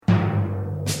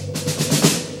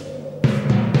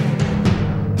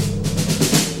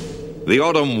The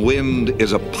autumn wind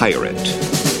is a pirate.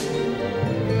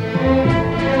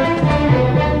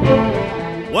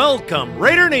 Welcome,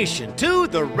 Raider Nation, to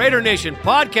the Raider Nation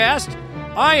podcast.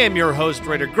 I am your host,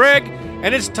 Raider Greg,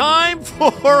 and it's time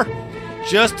for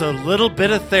just a little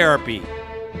bit of therapy.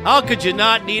 How could you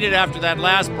not need it after that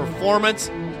last performance?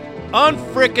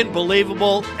 Unfrickin'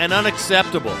 believable and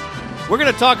unacceptable. We're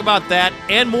going to talk about that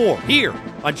and more here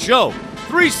on Show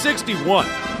 361.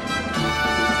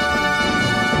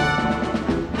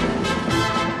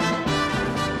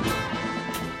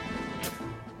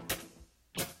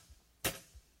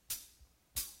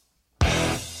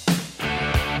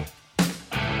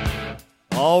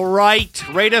 All right,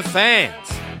 Raider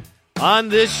fans. On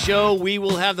this show, we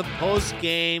will have the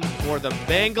post-game for the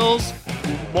Bengals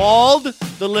who mauled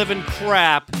the living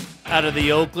crap out of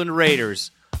the Oakland Raiders.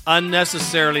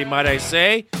 Unnecessarily, might I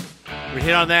say. We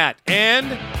hit on that. And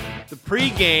the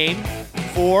pregame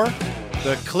for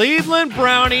the Cleveland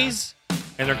Brownies,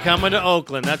 and they're coming to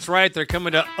Oakland. That's right, they're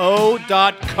coming to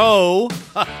O.co.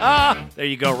 There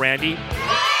you go, Randy.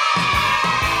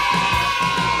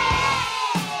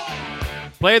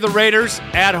 Play the Raiders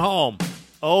at home.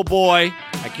 Oh boy,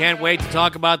 I can't wait to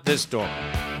talk about this story.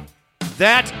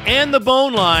 That and the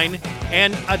bone line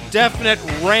and a definite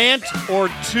rant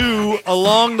or two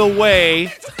along the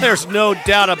way. There's no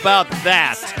doubt about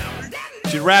that.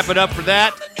 Should wrap it up for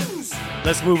that.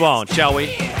 Let's move on, shall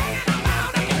we?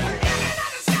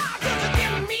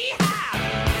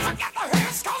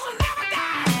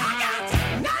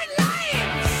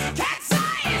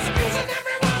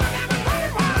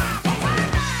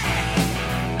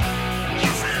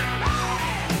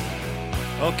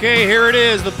 Okay, here it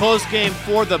is, the postgame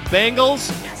for the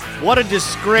Bengals. What a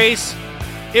disgrace.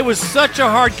 It was such a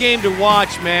hard game to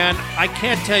watch, man. I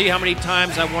can't tell you how many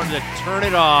times I wanted to turn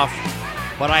it off,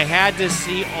 but I had to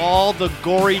see all the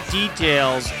gory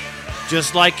details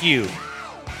just like you.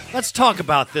 Let's talk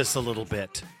about this a little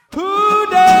bit.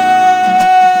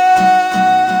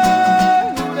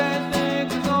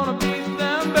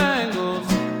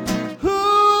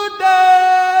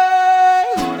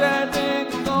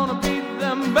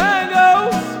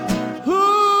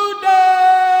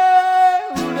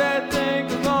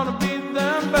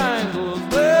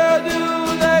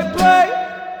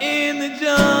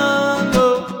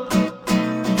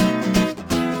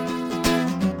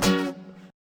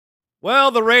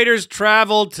 Well, the Raiders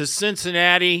traveled to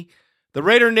Cincinnati. The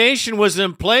Raider Nation was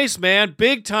in place, man.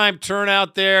 Big time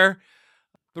turnout there.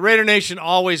 The Raider Nation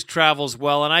always travels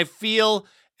well, and I feel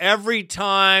every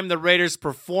time the Raiders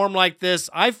perform like this,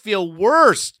 I feel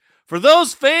worse for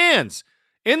those fans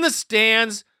in the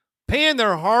stands paying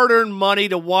their hard-earned money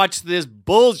to watch this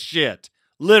bullshit.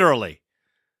 Literally.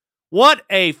 What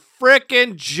a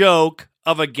frickin' joke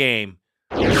of a game.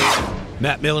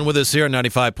 Matt Millen with us here at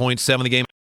 95.7 The Game.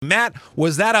 Matt,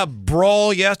 was that a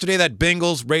brawl yesterday, that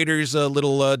Bengals-Raiders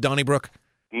little Donnybrook?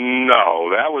 No,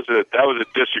 that was a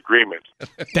disagreement.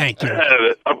 Thank you.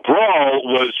 A brawl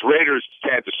was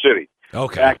Raiders-Kansas City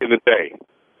back in the day,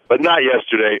 but not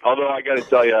yesterday. Although I got to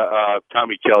tell you,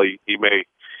 Tommy Kelly, he's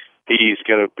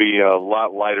going to be a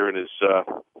lot lighter in his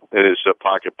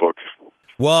pocketbook.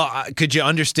 Well, could you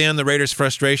understand the Raiders'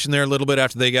 frustration there a little bit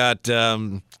after they got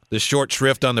the short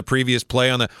shrift on the previous play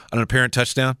on an apparent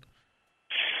touchdown?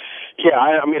 Yeah,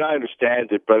 I mean, I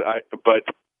understand it, but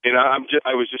you know, I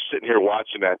was just sitting here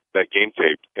watching that game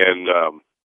tape, and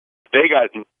they got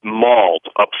mauled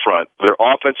up front. Their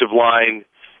offensive line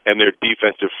and their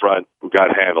defensive front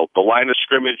got handled. The line of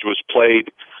scrimmage was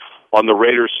played on the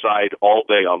Raiders' side all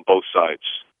day on both sides.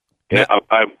 Yeah.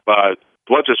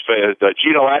 What's his face?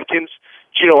 Geno Atkins,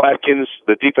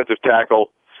 the defensive tackle,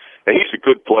 and he's a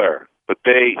good player, but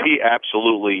he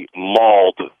absolutely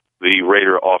mauled the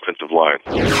Raider offensive line.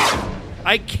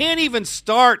 I can't even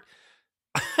start.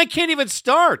 The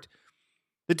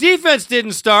defense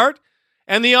didn't start,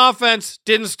 and the offense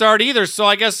didn't start either. So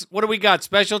I guess, what do we got?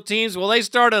 Special teams? Well, they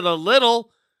started a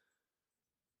little.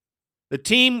 The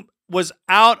team was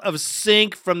out of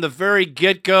sync from the very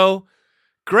get-go.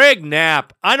 Greg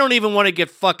Knapp, I don't even want to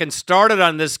get fucking started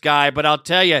on this guy, but I'll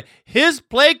tell you, his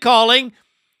play calling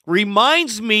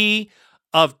reminds me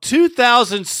of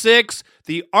 2006,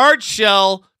 the Art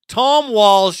Shell, Tom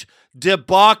Walsh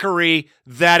debauchery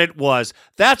that it was.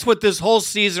 That's what this whole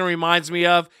season reminds me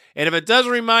of. And if it doesn't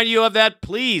remind you of that,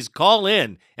 please call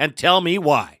in and tell me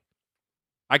why.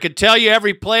 I could tell you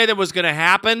every play that was going to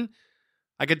happen.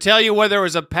 I could tell you whether it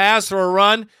was a pass or a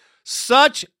run.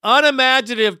 Such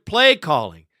unimaginative play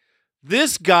calling.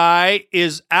 This guy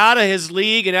is out of his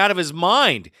league and out of his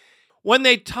mind. When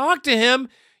they talk to him,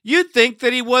 you'd think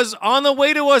that he was on the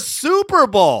way to a Super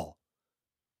Bowl.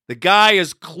 The guy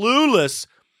is clueless.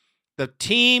 The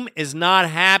team is not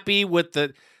happy with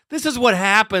this is what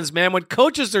happens, man, when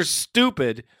coaches are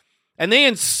stupid and they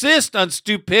insist on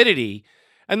stupidity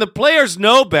and the players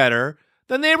know better,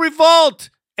 then they revolt.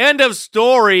 End of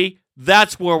story.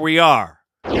 That's where we are.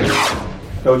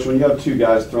 Coach, when you have two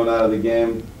guys thrown out of the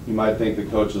game, you might think the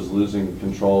coach is losing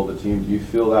control of the team. Do you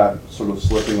feel that sort of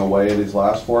slipping away these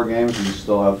last 4 games? Do you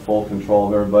still have full control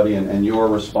of everybody? And your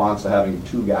response to having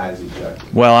 2 guys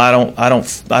ejected? Well, I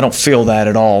don't feel that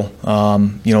at all.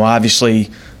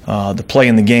 Obviously, the play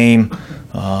in the game.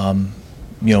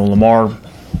 Lamar,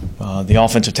 the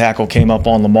offensive tackle came up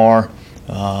on Lamar,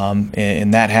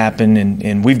 and that happened.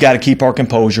 And we've got to keep our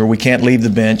composure. We can't leave the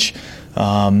bench.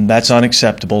 That's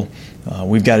unacceptable.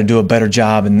 We've got to do a better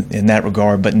job in that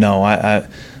regard. But no,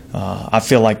 I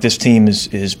feel like this team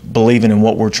is believing in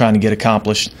what we're trying to get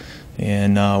accomplished,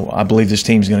 and I believe this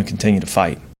team is going to continue to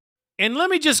fight. And let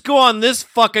me just go on this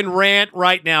fucking rant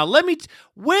right now.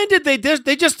 When did they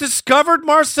just discovered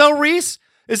Marcel Reese?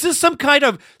 Is this some kind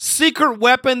of secret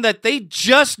weapon that they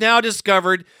just now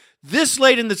discovered this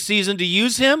late in the season to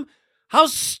use him? How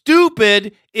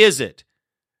stupid is it?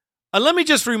 And let me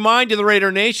just remind you, the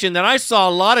Raider Nation, that I saw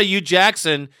a lot of Hugh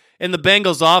Jackson in the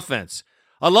Bengals offense.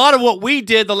 A lot of what we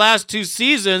did the last 2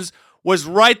 seasons was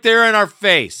right there in our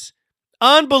face.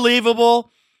 Unbelievable.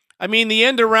 I mean, the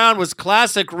end around was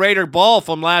classic Raider ball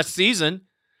from last season,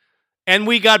 and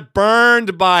we got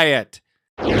burned by it.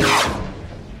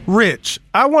 Rich,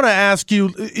 I want to ask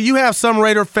you, you have some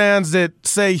Raider fans that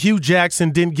say Hugh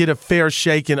Jackson didn't get a fair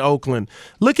shake in Oakland.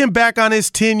 Looking back on his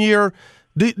tenure,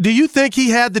 do you think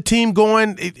he had the team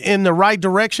going in the right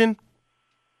direction?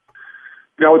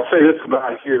 I would say this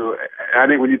about Hugh. I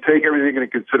think when you take everything into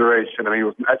consideration,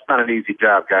 that's not an easy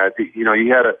job, guys.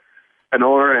 You had an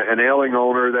owner, an ailing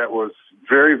owner that was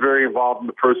very, very involved in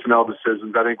the personnel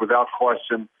decisions, I think, without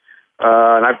question.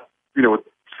 And I've,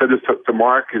 said this to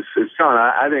Mark, his son.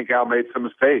 I think Al made some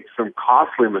mistakes, some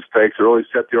costly mistakes that really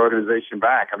set the organization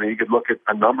back. You could look at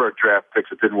a number of draft picks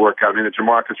that didn't work out. The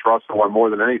Jamarcus Russell one more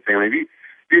than anything. If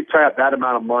you tap that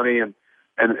amount of money and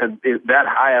that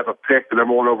high of a pick, the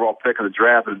number 1 overall pick in the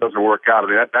draft, and it doesn't work out,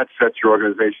 that sets your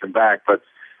organization back. But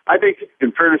I think,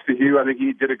 in fairness to Hugh, I think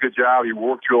he did a good job. He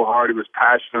worked real hard. He was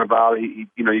passionate about it.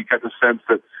 You got the sense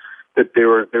that they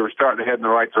were starting to head in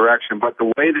the right direction. But the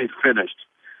way they finished,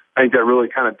 I think that really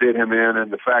kind of did him in,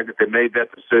 and the fact that they made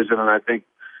that decision. And I think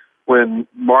when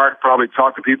Mark probably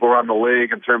talked to people around the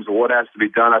league in terms of what has to be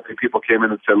done, I think people came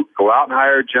in and said, go out and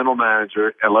hire a general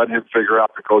manager and let him figure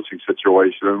out the coaching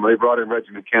situation. And when they brought in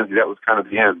Reggie McKenzie, that was kind of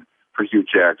the end for Hugh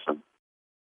Jackson.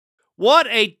 What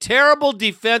a terrible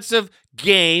defensive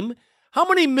game. How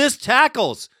many missed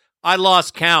tackles? I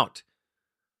lost count.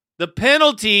 The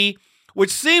penalty,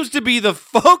 which seems to be the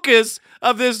focus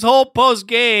of this whole post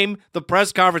game, the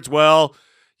press conference, well,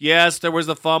 yes, there was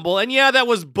the fumble. And yeah, that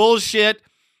was bullshit.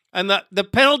 And the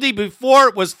penalty before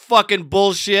it was fucking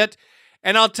bullshit.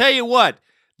 And I'll tell you what,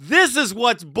 this is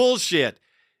what's bullshit.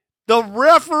 The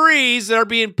referees that are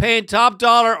being paid top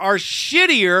dollar are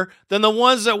shittier than the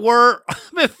ones that were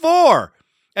before,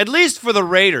 at least for the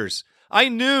Raiders. I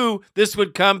knew this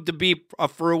would come to be a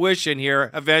fruition here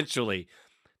eventually.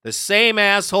 The same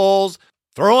assholes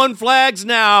throwing flags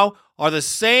now are the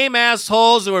same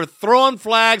assholes who were throwing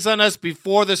flags on us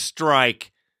before the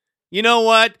strike. You know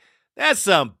what? That's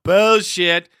some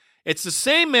bullshit. It's the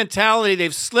same mentality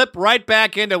they've slipped right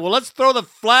back into. Well, let's throw the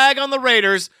flag on the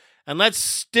Raiders and let's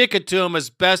stick it to them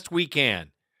as best we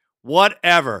can.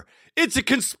 Whatever. It's a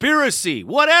conspiracy.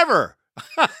 Whatever.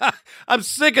 I'm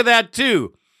sick of that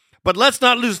too. But let's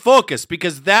not lose focus,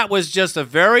 because that was just a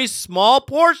very small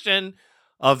portion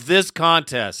of this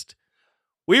contest.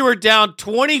 We were down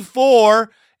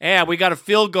 24, and we got a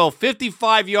field goal,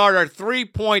 55-yarder,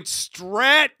 3-point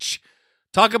stretch.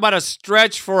 Talk about a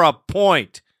stretch for a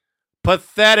point.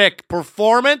 Pathetic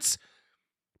performance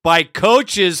by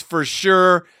coaches for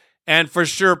sure, and for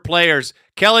sure players.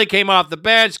 Kelly came off the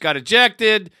bench, got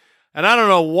ejected, and I don't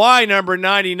know why number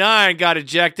 99 got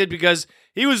ejected, because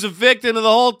he was a victim of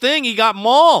the whole thing. He got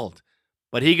mauled,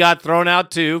 but he got thrown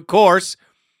out too, of course,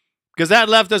 because that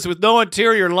left us with no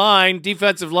interior line,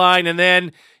 defensive line, and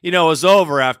then, it was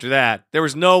over after that. There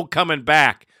was no coming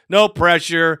back, no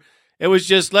pressure. It was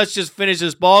just, let's just finish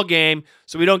this ball game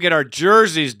so we don't get our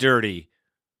jerseys dirty.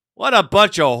 What a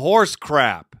bunch of horse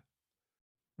crap.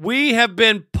 We have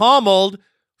been pummeled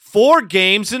 4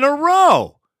 games in a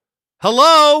row.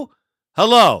 Hello,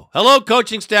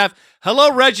 coaching staff.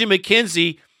 Hello, Reggie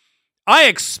McKenzie.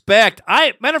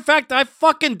 Matter of fact, I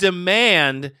fucking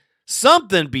demand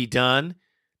something be done.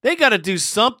 They got to do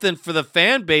something for the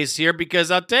fan base here,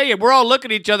 because I'll tell you, we're all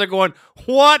looking at each other going,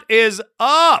 what is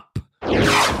up?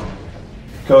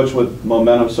 Coach, with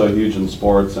momentum so huge in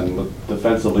sports and with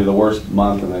defensively the worst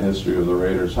month in the history of the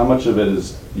Raiders, how much of it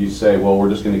is you say, well,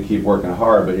 we're just going to keep working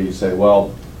hard, but you say,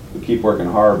 well, we keep working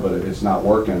hard, but it's not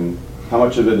working? How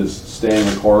much of it is staying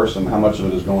the course, and how much of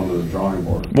it is going to the drawing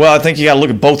board? Well, I think you got to look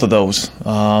at both of those.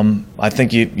 I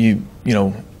think you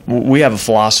know, we have a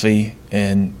philosophy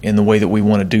in the way that we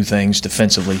want to do things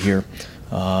defensively here,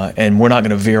 and we're not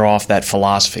going to veer off that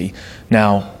philosophy.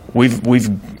 Now,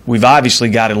 we've obviously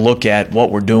got to look at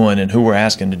what we're doing and who we're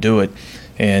asking to do it,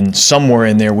 and somewhere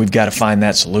in there we've got to find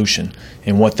that solution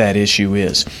and what that issue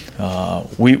is.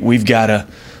 We've got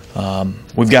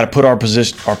to put our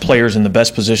players in the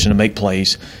best position to make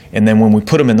plays, and then when we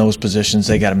put them in those positions,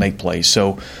 they got to make plays.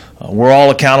 So we're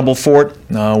all accountable for it.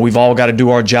 We've all got to do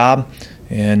our job,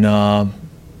 and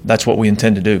that's what we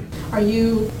intend to do. Are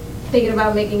you thinking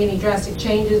about making any drastic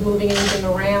changes, moving anything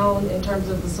around in terms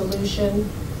of the solution?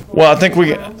 Well, I think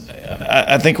we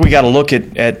got to look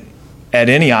at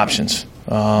any options.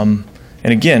 And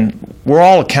again, we're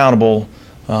all accountable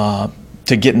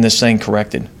to getting this thing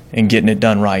corrected and getting it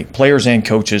done right. Players and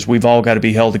coaches, we've all got to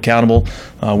be held accountable.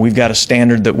 We've got a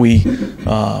standard that we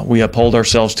uphold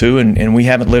ourselves to, and we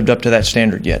haven't lived up to that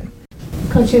standard yet.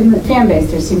 Coach, in the fan base,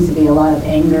 there seems to be a lot of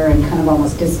anger and kind of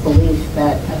almost disbelief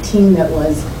that a team that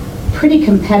was pretty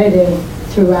competitive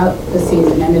throughout the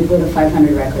season, ended with a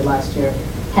 500 record last year,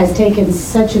 has taken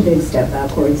such a big step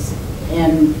backwards.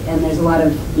 And there's a lot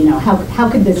of, you know, how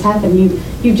could this happen?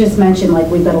 You've just mentioned, like,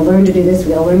 we've got to learn to do this,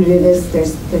 we've got to learn to do this.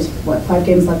 There's what, 5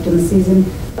 games left in the season?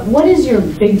 What is your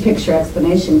big picture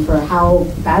explanation for how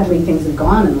badly things have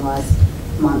gone in the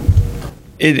last month?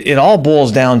 It all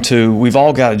boils down to, we've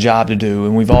all got a job to do,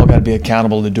 and we've all got to be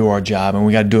accountable to do our job, and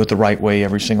we got to do it the right way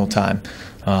every single time.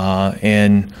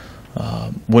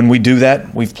 When we do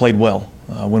that, we've played well.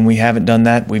 When we haven't done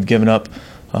that, we've given up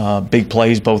big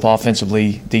plays, both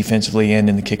offensively, defensively, and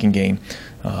in the kicking game.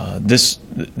 This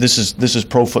is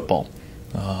pro football,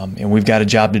 and we've got a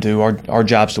job to do. Our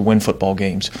job's to win football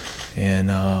games,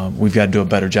 and we've got to do a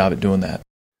better job at doing that.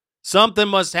 Something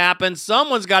must happen.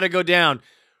 Someone's got to go down.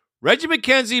 Reggie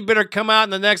McKenzie better come out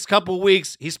in the next couple of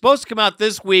weeks. He's supposed to come out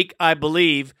this week, I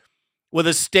believe, with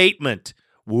a statement.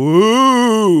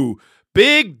 Woo!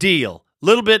 Big deal.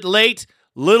 Little bit late.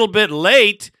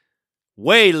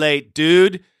 Way late,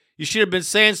 dude. You should have been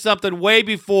saying something way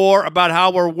before about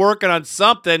how we're working on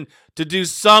something to do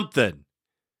something.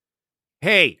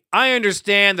 Hey, I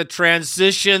understand the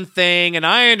transition thing, and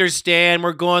I understand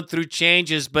we're going through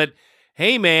changes, but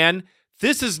hey, man,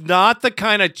 this is not the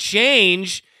kind of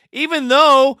change, even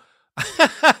though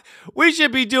we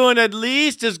should be doing at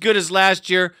least as good as last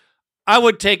year. I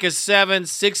would take a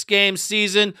 7-6 game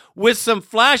season with some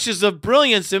flashes of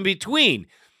brilliance in between.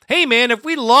 Hey, man, if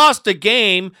we lost a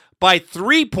game by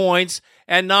 3 points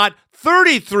and not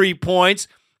 33 points,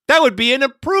 that would be an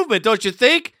improvement, don't you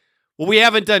think? Well, we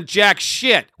haven't done jack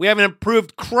shit. We haven't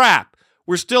improved crap.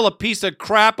 We're still a piece of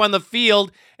crap on the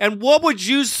field. And what would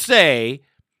you say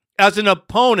as an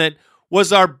opponent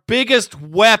was our biggest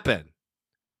weapon?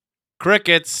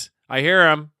 Crickets. I hear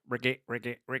them. Ricky.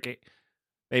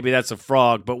 Maybe that's a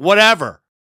frog, but whatever.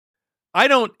 I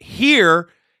don't hear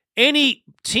any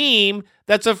team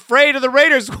that's afraid of the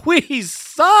Raiders. We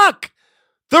suck.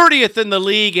 30th in the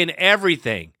league in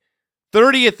everything.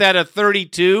 30th out of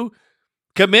 32.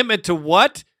 Commitment to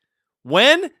what?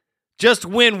 When? Just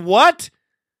win what?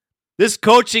 This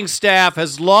coaching staff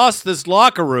has lost this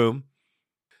locker room.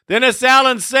 Dennis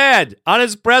Allen said on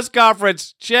his press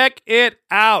conference, check it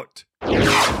out.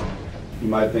 You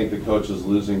might think the coach is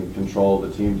losing control of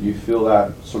the team. Do you feel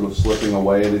that sort of slipping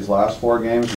away these last 4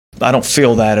 games? I don't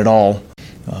feel that at all.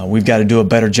 We've got to do a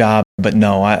better job, but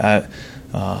no,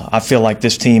 I feel like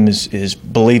this team is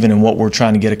believing in what we're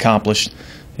trying to get accomplished,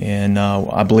 and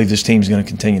I believe this team is going to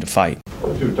continue to fight.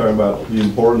 You were talking about the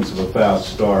importance of a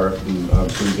fast start, and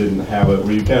obviously you didn't have it.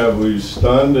 Were you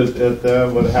stunned at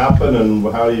that? What happened, and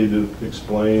how do you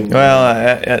explain?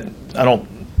 Well,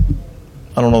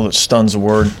 I don't know that stun's a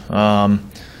word.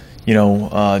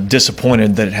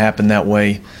 Disappointed that it happened that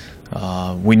way.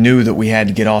 We knew that we had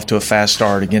to get off to a fast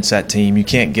start against that team. You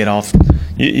can't get off.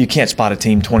 You can't spot a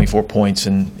team 24 points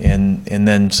and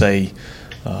then say,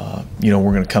 we're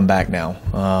going to come back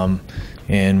now.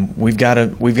 And we've got to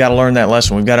learn that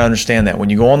lesson. We've got to understand that when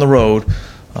you go on the road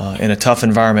in a tough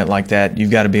environment like that,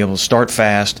 you've got to be able to start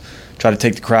fast, try to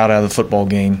take the crowd out of the football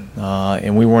game,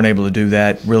 and we weren't able to do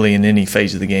that really in any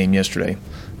phase of the game yesterday.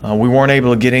 We weren't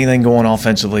able to get anything going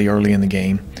offensively early in the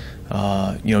game.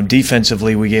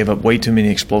 Defensively, we gave up way too many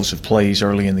explosive plays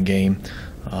early in the game.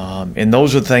 And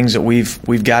those are the things that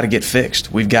we've got to get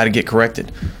fixed. We've got to get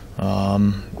corrected.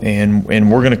 And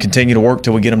we're going to continue to work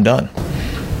till we get them done.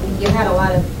 You had a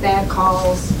lot of bad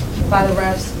calls by the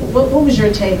refs. What was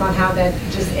your take on how that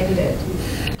just ended?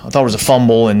 I thought it was a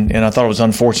fumble, and I thought it was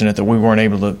unfortunate that we weren't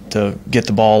able to get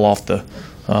the ball off the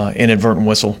inadvertent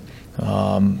whistle.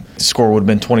 The score would have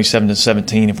been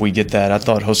 27-17 if we get that. I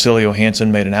thought Joselio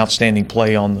Hansen made an outstanding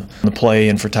play on the play,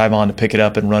 and for Tyvon to pick it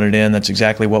up and run it in, that's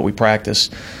exactly what we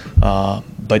practiced. But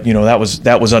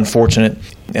that was unfortunate,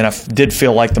 and I did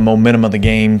feel like the momentum of the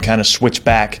game kind of switched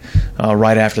back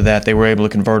right after that. They were able to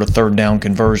convert a third down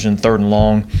conversion, 3rd and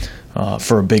long,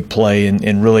 for a big play,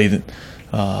 and really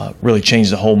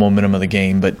changed the whole momentum of the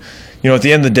game. But at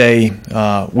the end of the day,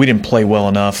 we didn't play well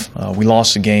enough. We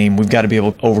lost the game. We've got to be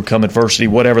able to overcome adversity,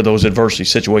 whatever those adversity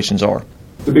situations are.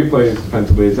 The big plays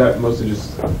defensively, is that mostly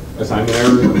just assignment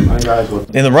errors on guys?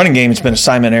 In the running game, it's been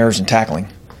assignment errors and tackling.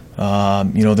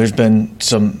 There's been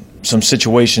some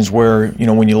situations where,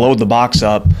 when you load the box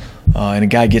up and a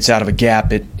guy gets out of a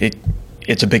gap,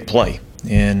 it's a big play.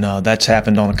 And that's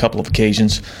happened on a couple of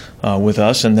occasions with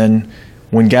us. And then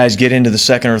when guys get into the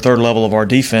 2nd or 3rd level of our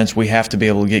defense, we have to be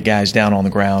able to get guys down on the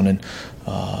ground, and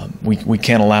we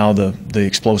can't allow the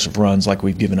explosive runs like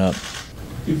we've given up.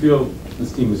 Do you feel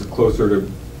this team is closer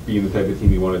to being the type of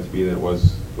team you want it to be than it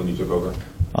was when you took over?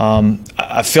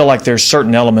 I feel like there's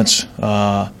certain elements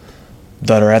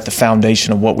that are at the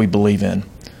foundation of what we believe in.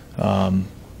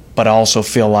 But I also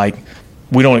feel like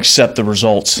we don't accept the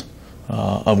results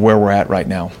of where we're at right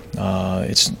now.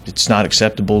 It's not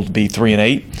acceptable to be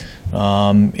 3-8.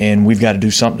 And we've got to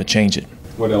do something to change it.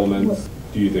 What elements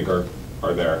do you think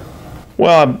are there?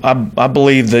 Well, I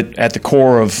believe that at the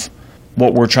core of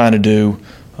what we're trying to do,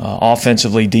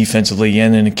 offensively, defensively,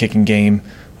 and in a kicking game,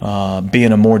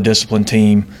 being a more disciplined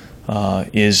team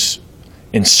is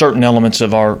in certain elements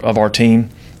of our team.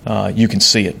 You can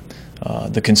see it.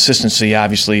 The consistency,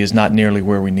 obviously, is not nearly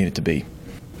where we need it to be.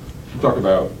 You talk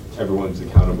about everyone's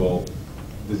accountable.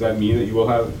 Does that mean that you will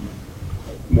have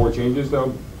more changes,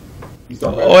 though?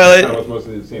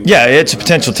 Yeah, it's a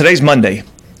potential. Today's Monday.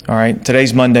 All right,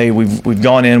 today's Monday. We've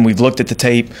gone in. We've looked at the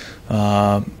tape.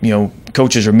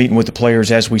 Coaches are meeting with the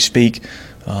players as we speak,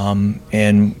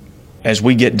 and as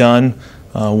we get done,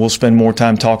 we'll spend more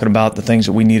time talking about the things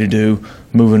that we need to do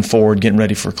moving forward, getting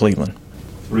ready for Cleveland.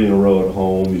 3 in a row at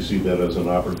home. You see that as an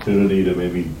opportunity to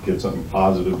maybe get something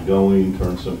positive going,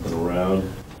 turn something around.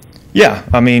 Yeah,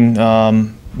 I mean,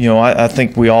 I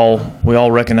think we all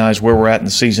recognize where we're at in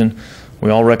the season. We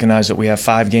all recognize that we have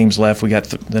 5 games left. We got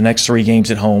the next 3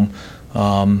 games at home,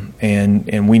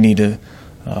 and we need to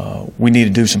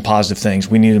do some positive things.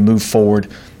 We need to move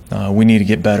forward. We need to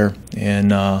get better,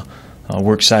 and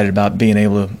we're excited about being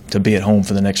able to be at home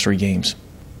for the next 3 games.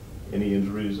 Any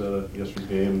injuries out of yesterday's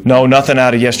game? No, nothing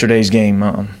out of yesterday's game.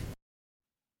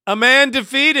 A man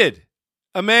defeated.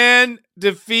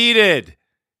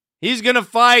 He's going to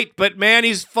fight, but, man,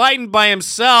 he's fighting by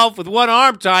himself with one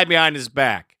arm tied behind his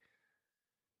back.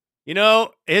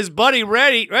 His buddy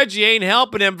Reggie ain't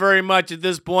helping him very much at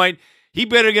this point. He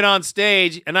better get on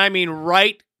stage, and I mean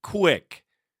right quick.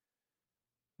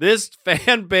 This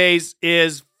fan base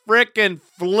is frickin'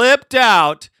 flipped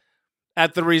out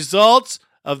at the results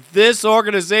of this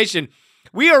organization.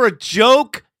 We are a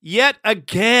joke yet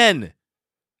again.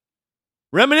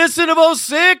 Reminiscent of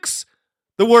 06,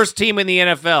 the worst team in the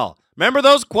NFL. Remember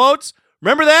those quotes?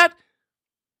 Remember that?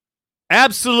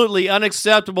 Absolutely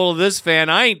unacceptable to this fan.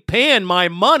 I ain't paying my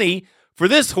money for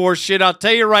this horse shit, I'll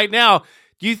tell you right now.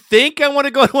 Do you think I want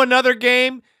to go to another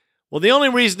game? Well, the only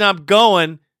reason I'm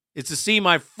going is to see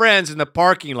my friends in the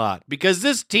parking lot, because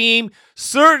this team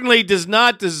certainly does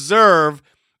not deserve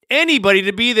anybody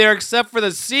to be there except for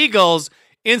the Seagulls,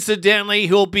 incidentally,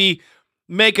 who'll be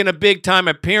making a big-time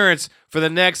appearance for the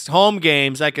next home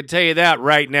games. I can tell you that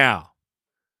right now.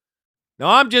 Now,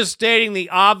 I'm just stating the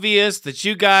obvious that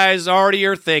you guys already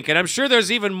are thinking. I'm sure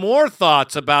there's even more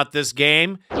thoughts about this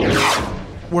game.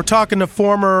 We're talking to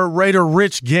former Raider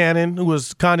Rich Gannon, who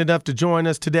was kind enough to join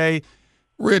us today.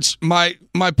 Rich, my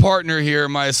partner here,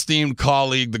 my esteemed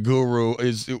colleague, the Guru,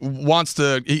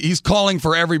 he's calling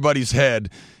for everybody's head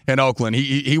in Oakland.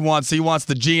 He wants the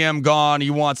GM gone, he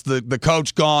wants the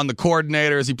coach gone, the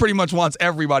coordinators. He pretty much wants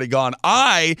everybody gone.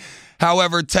 I,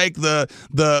 however, take the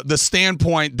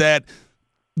standpoint that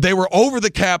they were over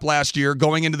the cap last year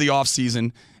going into the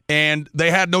offseason, and they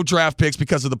had no draft picks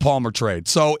because of the Palmer trade.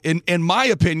 So in my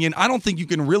opinion, I don't think you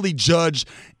can really judge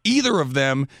either of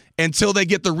them until they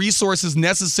get the resources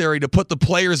necessary to put the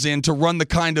players in to run the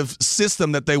kind of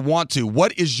system that they want to.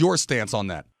 What is your stance on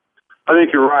that? I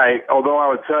think you're right, although I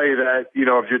would tell you that,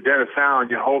 if you're Dennis Allen,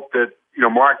 you hope that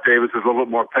Mark Davis is a little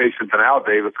bit more patient than Al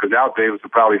Davis, because Al Davis will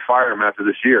probably fire him after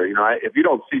this year. If you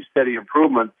don't see steady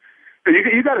improvement,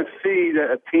 you got to see that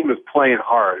a team is playing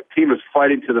hard. A team is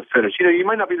fighting to the finish. You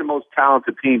might not be the most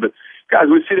talented team, but guys,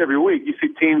 we see it every week. You see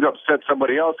teams upset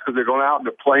somebody else because they're going out and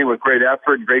they're playing with great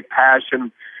effort and great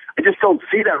passion. I just don't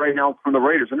see that right now from the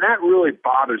Raiders, and that really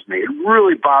bothers me. It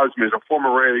really bothers me as a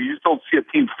former Raider. You just don't see a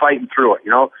team fighting through it,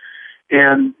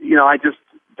 And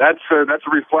that's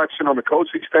a reflection on the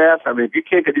coaching staff. I mean, if you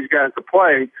can't get these guys to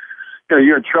play,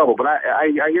 you're in trouble. But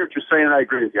I hear what you're saying, and I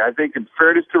agree with you. I think in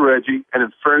fairness to Reggie and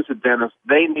in fairness to Dennis,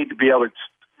 they need to be able to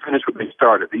finish what they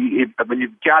started. You've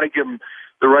got to give them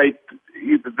the right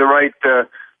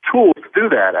tools to do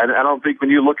that. I don't think when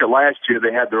you look at last year,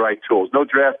 they had the right tools. No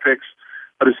draft picks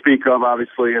to speak of,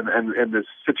 obviously, and the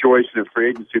situation in free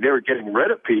agency. They were getting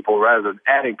rid of people rather than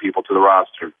adding people to the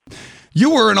roster. You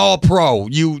were an all-pro.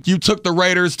 You took the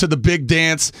Raiders to the big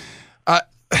dance.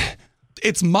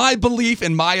 It's my belief,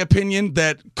 in my opinion,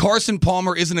 that Carson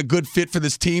Palmer isn't a good fit for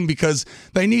this team because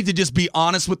they need to just be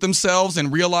honest with themselves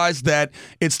and realize that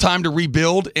it's time to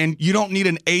rebuild, and you don't need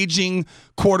an aging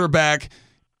quarterback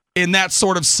in that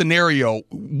sort of scenario.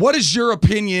 What is your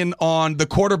opinion on the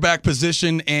quarterback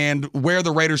position and where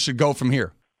the Raiders should go from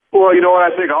here? Well, you know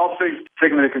what? I think all things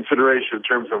taken into consideration in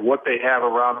terms of what they have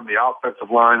around them, the offensive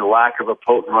line, the lack of a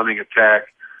potent running attack,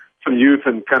 some youth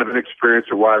and kind of inexperience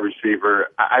at wide receiver,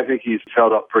 I think he's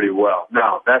held up pretty well.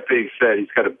 Now, that being said,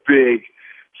 he's got a big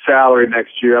salary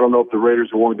next year. I don't know if the Raiders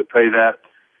are willing to pay that.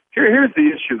 Here's the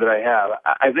issue that I have.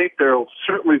 I think they'll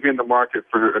certainly be in the market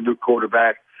for a new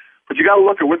quarterback, but you got to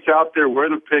look at what's out there, where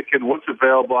they're picking, what's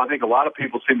available. I think a lot of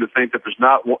people seem to think that there's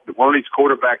not one of these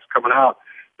quarterbacks coming out.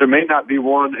 There may not be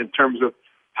one in terms of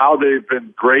how they've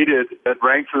been graded that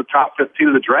ranks in the top 15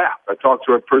 of the draft. I talked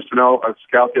to a personnel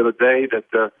scout the other day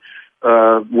that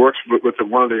works with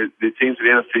one of the teams in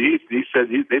the NFC East. He said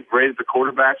they've graded the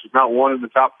quarterbacks as not one in the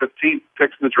top 15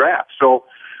 picks in the draft. So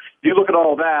you look at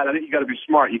all that, I think you got to be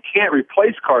smart. You can't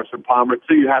replace Carson Palmer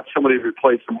until you have somebody to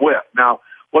replace him with. Now,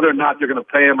 whether or not they're going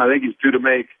to pay him, I think he's due to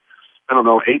make,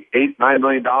 $9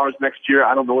 million next year.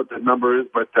 I don't know what that number is,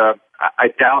 but I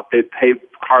doubt they'd pay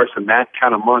Carson that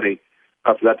kind of money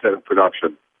for that type of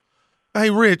production. Hey,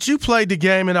 Rich, you played the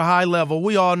game at a high level.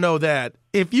 We all know that.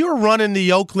 If you're running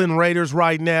the Oakland Raiders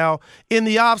right now in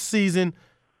the offseason,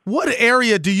 what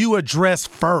area do you address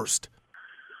first?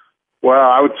 Well,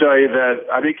 I would tell you that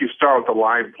I think you start with the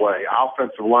line play,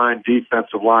 offensive line,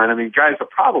 defensive line. I mean, guys, the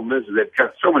problem is they've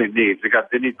got so many needs.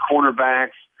 They need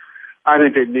cornerbacks. I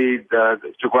think they need to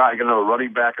go out and get another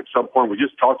running back at some point. We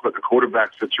just talked about the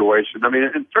quarterback situation. I mean,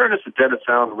 in fairness to Dennis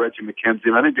Allen and Reggie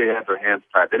McKenzie, I think they had their hands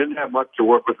tied. They didn't have much to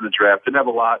work with in the draft. Didn't have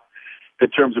a lot in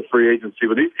terms of free agency.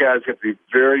 But these guys have to be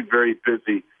very, very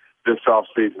busy this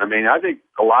offseason. I mean, I think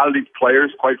a lot of these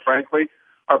players, quite frankly,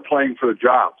 are playing for the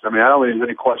jobs. I mean, I don't think there's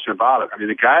any question about it. I mean,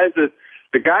 the guys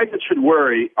that should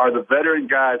worry are the veteran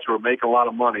guys who are making a lot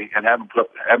of money and haven't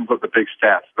put the big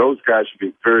stats. Those guys should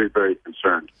be very, very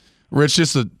concerned. Rich,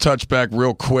 just to touch back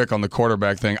real quick on the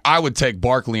quarterback thing, I would take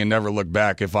Barkley and never look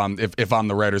back if I'm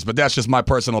the Raiders, but that's just my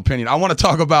personal opinion. I want to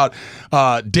talk about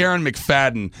Darren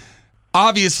McFadden.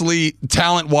 Obviously,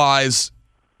 talent-wise,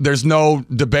 there's no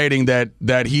debating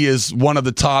that he is one of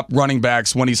the top running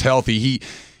backs when he's healthy.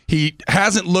 He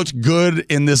hasn't looked good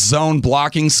in this zone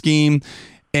blocking scheme,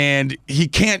 and he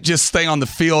can't just stay on the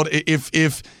field.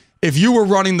 If you were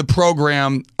running the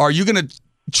program, are you going to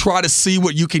try to see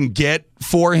what you can get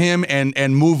for him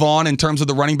and move on in terms of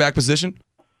the running back position?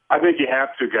 I think you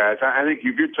have to, guys. I think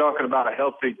if you're talking about a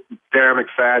healthy Darren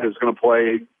McFadden who's going to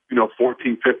play,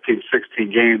 14, 15,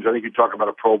 16 games, I think you're talking about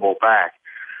a Pro Bowl back.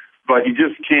 But you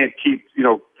just can't keep,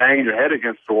 banging your head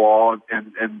against the wall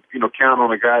and count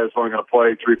on a guy that's only going to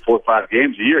play 3, 4, 5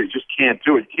 games a year. You just can't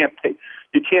do it.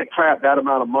 You can't trap that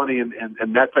amount of money and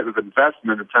that type of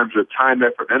investment in terms of time,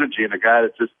 effort, and energy in a guy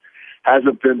that just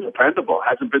hasn't been dependable,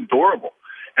 hasn't been durable.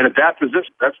 And at that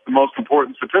position, that's the most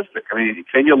important statistic. I mean,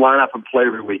 can you line up and play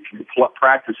every week? Can you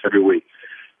practice every week?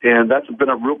 And that's been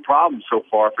a real problem so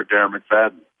far for Darren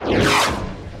McFadden.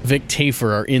 Vic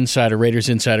Tafur, our insider, Raiders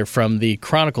insider from the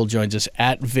Chronicle, joins us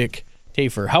at Vic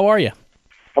Tafur. How are you?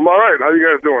 I'm all right. How are you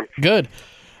guys doing? Good.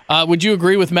 Would you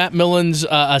agree with Matt Millen's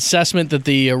assessment that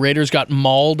the Raiders got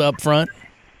mauled up front?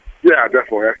 Yeah,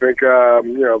 definitely. I think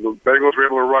the Bengals were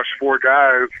able to rush 4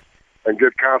 guys and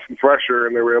get constant pressure,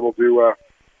 and they were able to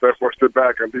therefore sit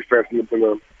back on defense in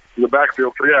the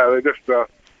backfield. So yeah,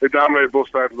 they dominated both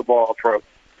sides of the ball up front.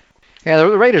 Yeah,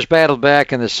 the Raiders battled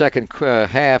back in the second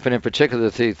half, and in particular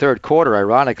the third quarter,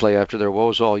 ironically, after their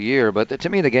woes all year. But to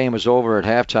me, the game was over at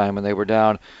halftime when they were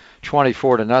down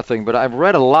 24-0. But I've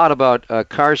read a lot about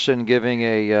Carson giving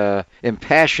a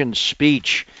impassioned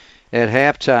speech at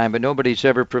halftime, but nobody's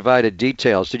ever provided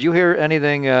details. Did you hear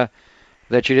anything that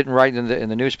you didn't write in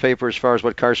the newspaper as far as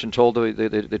what Carson told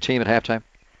the team at halftime?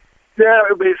 Yeah,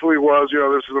 it basically was.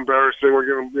 This is embarrassing. We're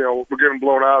getting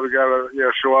blown out. We got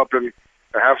to show up and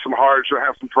have some heart,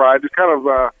 have some pride. Just kind of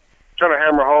trying to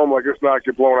hammer home, like, let's not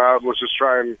get blown out. Let's just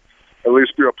try and at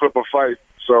least put up a fight.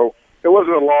 So it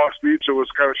wasn't a long speech. It was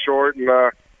kind of short, and I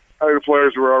think the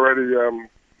players were already on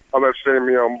that same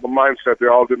mindset. They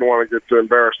all didn't want to get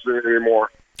embarrassed anymore.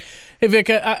 Hey, Vic,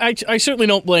 I certainly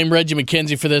don't blame Reggie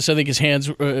McKenzie for this. I think his hands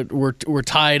were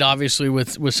tied, obviously,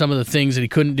 with some of the things that he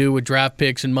couldn't do with draft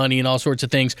picks and money and all sorts of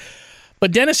things.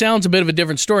 But Dennis Allen's a bit of a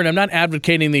different story, and I'm not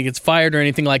advocating that he gets fired or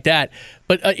anything like that.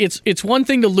 But it's one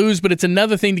thing to lose, but it's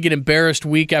another thing to get embarrassed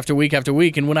week after week after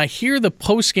week. And when I hear the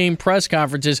post-game press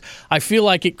conferences, I feel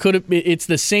like it's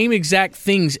the same exact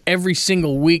things every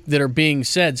single week that are being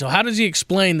said. So how does he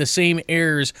explain the same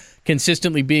errors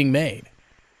consistently being made?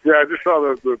 Yeah, I just saw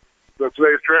the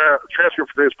today's transcript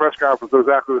for today's press conference. It was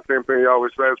exactly the same thing he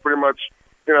always says. Pretty much,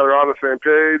 they're on the same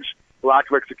page, lack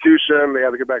of execution, they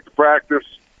have to get back to practice.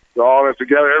 They're all in it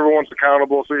together. Everyone's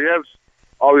accountable. So he has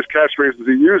all these catchphrases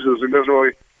he uses, and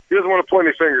he doesn't want to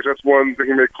point any fingers. That's one thing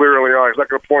he made clear early on. He's not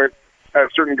going to point at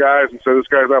certain guys and say,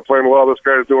 this guy's not playing well, this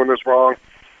guy's doing this wrong.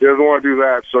 He doesn't want to do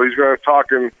that. So he's going to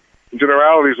talk in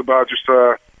generalities about just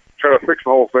trying to fix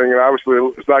the whole thing, and obviously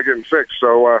it's not getting fixed.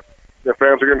 So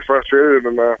fans are getting frustrated,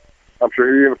 and I'm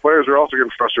sure he and the players are also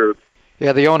getting frustrated.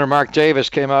 Yeah, the owner, Mark Davis,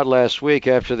 came out last week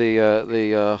after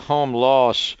the home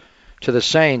loss to the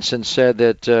Saints and said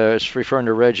that, referring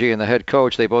to Reggie and the head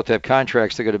coach, they both have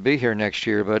contracts. They're going to be here next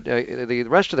year. But the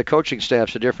rest of the coaching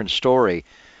staff's a different story.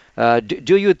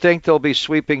 Do you think there'll be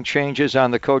sweeping changes on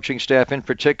the coaching staff, in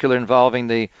particular involving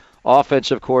the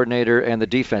offensive coordinator and the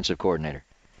defensive coordinator?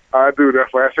 I do,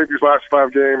 definitely. I think these last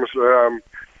 5 games,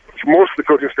 most of the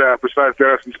coaching staff, besides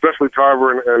Dennis, and especially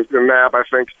Tarver and Knapp, I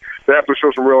think they have to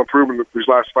show some real improvement these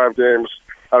last 5 games.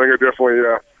 I think they're definitely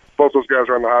both those guys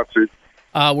are on the hot seat.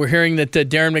 We're hearing that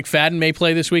Darren McFadden may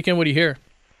play this weekend. What do you hear?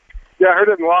 Yeah, I heard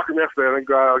it in the locker room yesterday. I think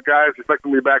guys expect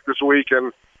him to be back this week.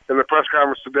 And in the press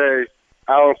conference today,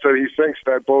 Allen said he thinks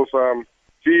that both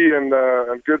he and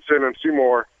Goodson and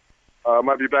Seymour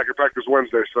might be back at practice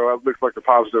Wednesday. So that looks like a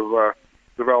positive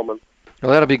development.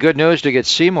 Well, that'll be good news to get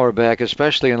Seymour back,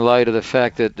 especially in light of the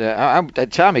fact that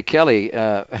Tommy Kelly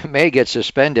may get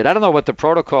suspended. I don't know what the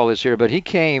protocol is here, but he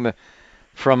came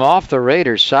from off the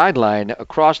Raiders sideline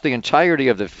across the entirety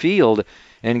of the field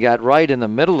and got right in the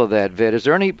middle of that, Vic. Is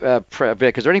there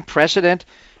any precedent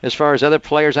as far as other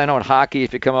players? I know in hockey,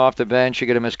 if you come off the bench, you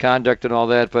get a misconduct and all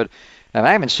that, but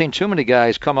I haven't seen too many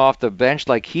guys come off the bench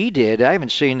like he did. I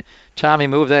haven't seen Tommy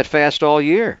move that fast all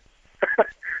year.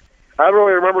 I don't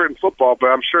really remember it in football, but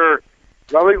I'm sure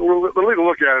the league will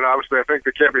look at it, obviously. I think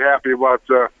they can't be happy about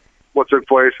what took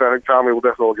place. I think Tommy will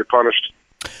definitely get punished.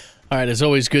 All right, as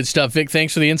always, good stuff. Vic,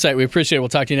 thanks for the insight. We appreciate it. We'll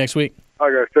talk to you next week. All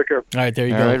right, guys. Take care. All right, there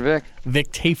you go. All right, Vic.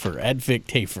 Vic Tafur, at Vic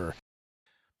Tafur.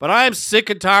 But I'm sick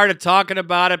and tired of talking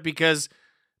about it because,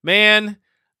 man,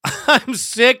 I'm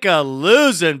sick of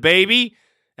losing, baby.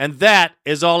 And that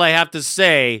is all I have to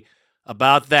say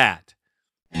about that.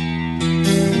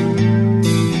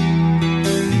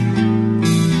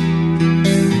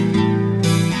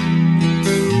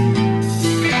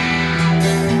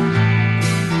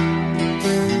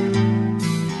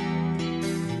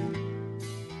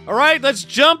 All right, let's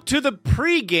jump to the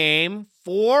pregame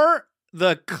for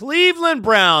the Cleveland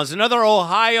Browns, another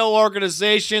Ohio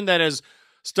organization that is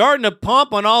starting to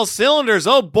pump on all cylinders.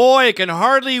 Oh boy, I can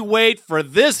hardly wait for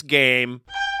this game.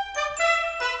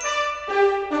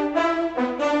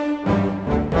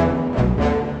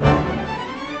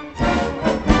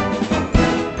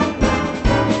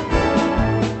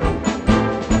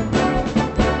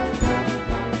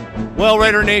 Well,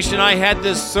 Raider Nation, I had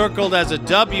this circled as a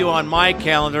W on my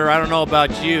calendar. I don't know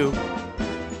about you,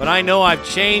 but I know I've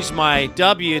changed my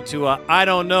W to a I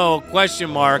don't know question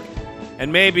mark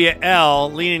and maybe a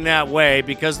L leaning that way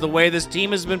because of the way this team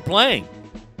has been playing.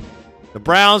 The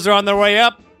Browns are on their way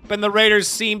up, and the Raiders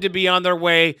seem to be on their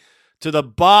way to the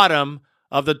bottom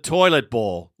of the toilet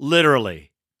bowl,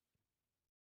 literally.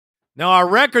 Now, our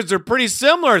records are pretty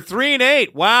similar,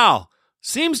 3-8. Wow.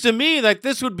 Seems to me like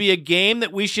this would be a game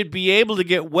that we should be able to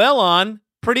get well on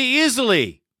pretty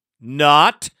easily.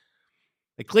 Not.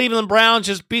 The Cleveland Browns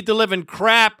just beat the living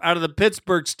crap out of the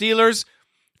Pittsburgh Steelers,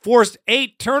 forced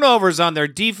 8 turnovers on their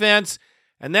defense,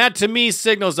 And that, to me,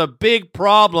 signals a big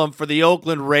problem for the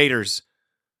Oakland Raiders.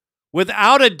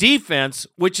 Without a defense,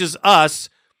 which is us,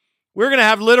 we're going to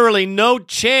have literally no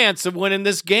chance of winning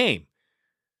this game.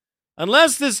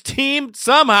 Unless this team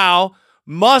somehow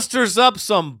musters up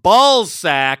some ball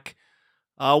sack,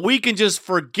 we can just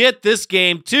forget this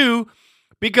game too,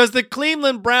 because the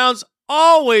Cleveland Browns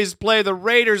always play the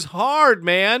Raiders hard,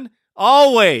 man.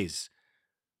 Always.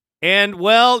 And,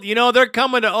 well, you know, they're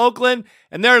coming to Oakland,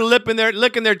 and they're licking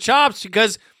their chops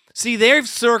because, see, they've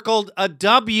circled a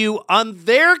W on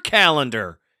their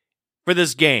calendar for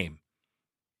this game.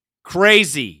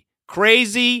 Crazy.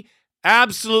 Crazy.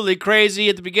 Absolutely crazy.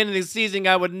 At the beginning of the season,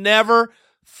 I would never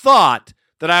thought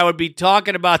that I would be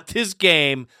talking about this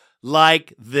game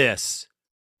like this.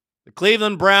 The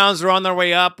Cleveland Browns are on their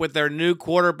way up with their new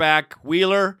quarterback,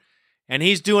 Wheeler, and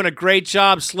he's doing a great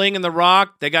job slinging the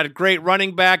rock. They got a great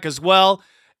running back as well.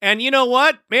 And you know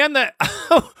what, man?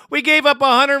 We gave up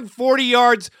 140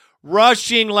 yards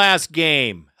rushing last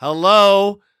game.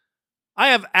 Hello? I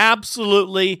have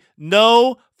absolutely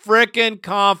no frickin'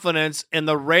 confidence in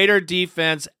the Raider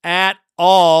defense at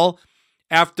all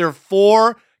after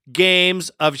 4 games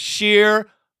of sheer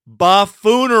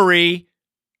buffoonery.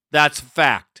 That's a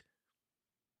fact.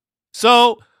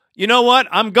 So, you know what?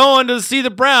 I'm going to see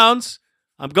the Browns.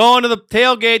 I'm going to the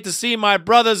tailgate to see my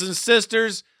brothers and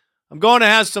sisters. I'm going to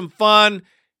have some fun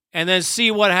and then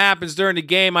see what happens during the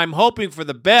game. I'm hoping for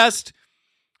the best.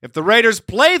 If the Raiders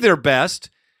play their best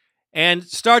and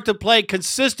start to play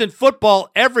consistent football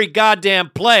every goddamn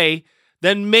play,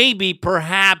 then maybe,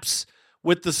 perhaps,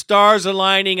 with the stars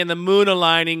aligning and the moon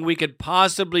aligning, we could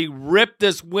possibly rip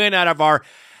this win out of our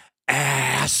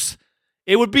ass.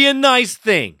 It would be a nice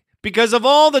thing. Because of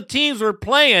all the teams we're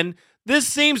playing, this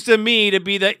seems to me to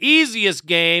be the easiest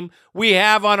game we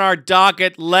have on our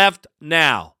docket left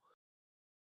now.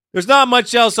 There's not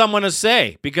much else I'm going to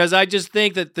say because I just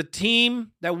think that the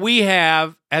team that we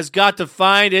have has got to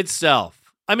find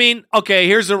itself. I mean, okay,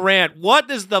 here's a rant. What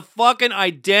is the fucking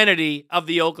identity of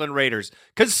the Oakland Raiders?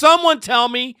 Can someone tell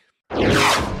me?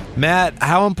 Matt,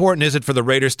 how important is it for the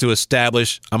Raiders to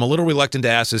establish, I'm a little reluctant to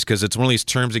ask this because it's one of these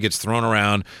terms that gets thrown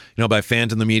around, by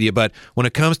fans in the media, but when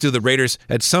it comes to the Raiders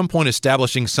at some point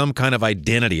establishing some kind of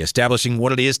identity, establishing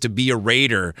what it is to be a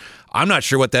Raider, I'm not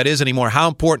sure what that is anymore. How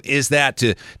important is that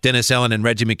to Dennis Allen and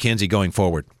Reggie McKenzie going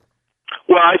forward?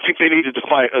 Well, I think they need to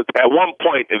define, at one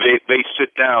point, they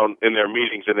sit down in their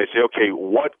meetings and they say, okay,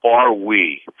 what are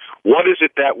we? What is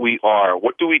it that we are?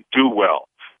 What do we do well?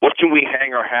 What can we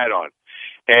hang our hat on?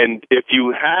 And if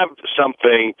you have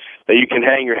something that you can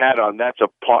hang your hat on, that's a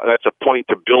point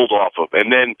to build off of.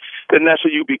 And then that's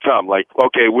what you become. Like,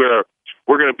 okay, we're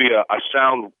going to be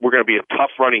we're going to be a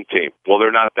tough running team. Well,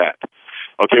 they're not that.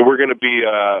 Okay, we're going to be,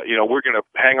 we're going to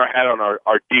hang our hat on our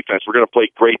defense. We're going to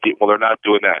play great team. Well, they're not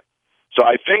doing that. So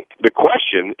I think the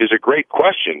question is a great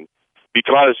question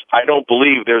because I don't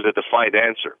believe there's a defined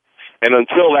answer. And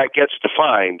until that gets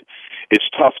defined, it's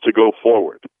tough to go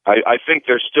forward. I think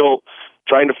they're still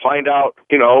trying to find out,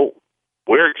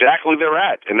 where exactly they're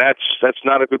at. And that's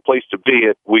not a good place to be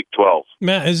at week 12.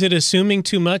 Matt, is it assuming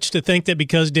too much to think that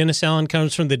because Dennis Allen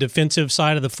comes from the defensive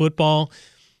side of the football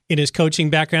in his coaching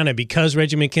background and because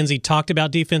Reggie McKenzie talked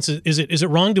about defense, is it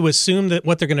wrong to assume that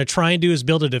what they're going to try and do is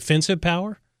build a defensive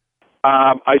power?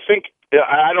 I think,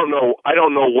 I don't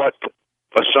know what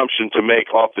assumption to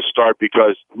make off the start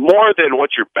because more than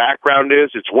what your background is,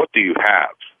 it's what do you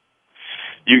have.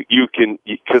 You can,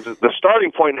 because the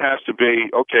starting point has to be,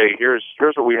 okay, here's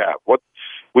what we have. What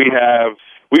we have,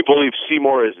 we believe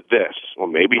Seymour is this. Well,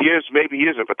 maybe he is, maybe he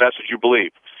isn't, but that's what you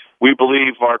believe. We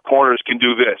believe our corners can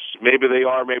do this. Maybe they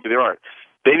are, maybe they aren't.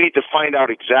 They need to find out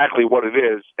exactly what it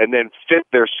is and then fit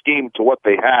their scheme to what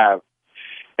they have.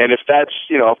 And if that's,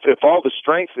 if all the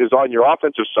strength is on your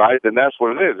offensive side, then that's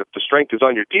what it is. If the strength is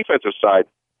on your defensive side,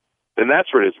 then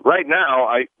that's what it is. Right now,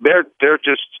 they're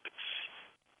just,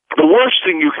 the worst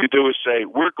thing you could do is say,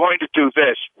 we're going to do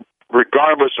this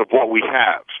regardless of what we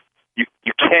have. You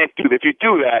can't do that. If you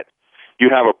do that, you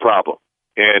have a problem.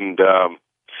 And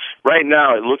right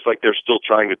now, it looks like they're still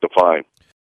trying to define.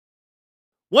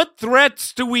 What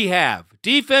threats do we have?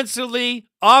 Defensively,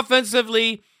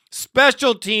 offensively,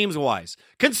 special teams-wise.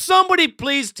 Can somebody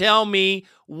please tell me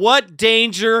what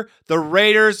danger the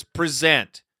Raiders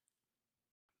present?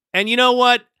 And you know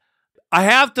what? I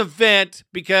have to vent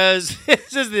because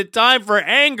this is the time for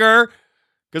anger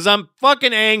because I'm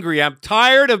fucking angry. I'm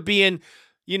tired of being,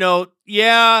 it'll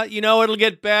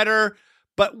get better.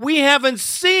 But we haven't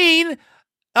seen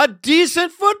a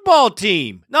decent football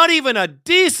team. Not even a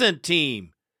decent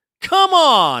team. Come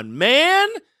on, man.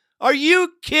 Are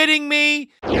you kidding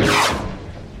me?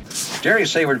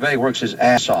 Darius Hayward-Bay works his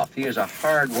ass off. He is a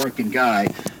hard-working guy.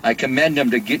 I commend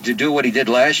him to do what he did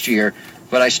last year,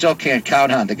 but I still can't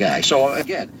count on the guy. So,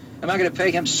 again, am I going to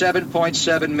pay him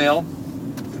 $7.7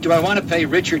 million? Do I want to pay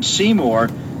Richard Seymour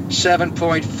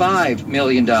 $7.5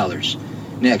 million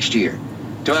next year?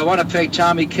 Do I want to pay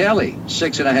Tommy Kelly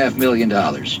 $6.5 million?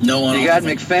 No. You got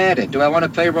McFadden. Do I want to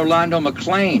pay Rolando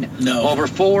McClain over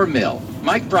 $4 million?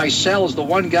 Mike Brycell is the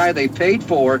one guy they paid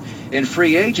for in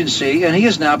free agency, and he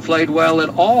has not played well at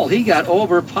all. He got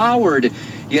overpowered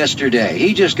yesterday.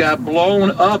 He just got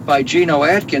blown up by Geno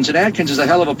Atkins, and Atkins is a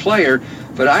hell of a player,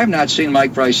 but I've not seen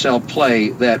Mike Brycell play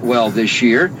that well this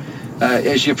year.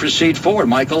 As you proceed forward,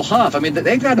 Michael Huff. I mean,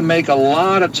 they've got to make a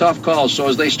lot of tough calls. So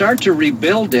as they start to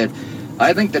rebuild it,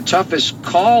 I think the toughest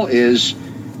call is,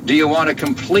 do you want to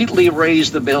completely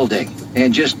raise the building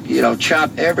and just,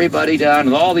 chop everybody down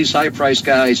with all these high-priced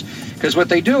guys? Because what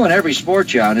they do in every sport,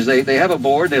 John, is they have a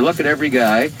board, they look at every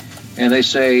guy, and they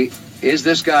say, is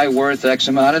this guy worth X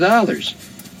amount of dollars?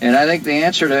 And I think the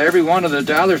answer to every one of the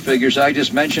dollar figures I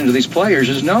just mentioned to these players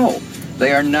is no.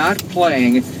 They are not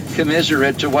playing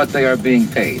commiserate to what they are being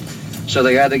paid. So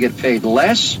they either get paid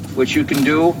less, which you can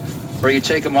do, or you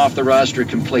take them off the roster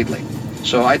completely.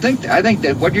 So I think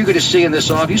that what you're going to see in this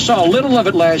off, you saw a little of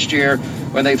it last year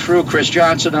when they threw Chris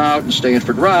Johnson out and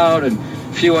Stanford Rout and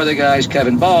a few other guys,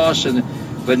 Kevin Boss,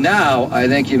 but now I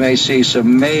think you may see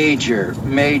some major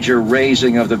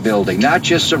raising of the building, not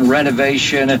just some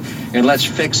renovation and let's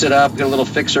fix it up, get a little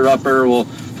fixer-upper, we'll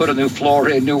put a new floor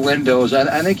in, new windows.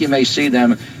 I think you may see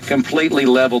them completely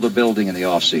level the building in the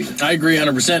offseason. I agree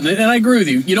 100%, and I agree with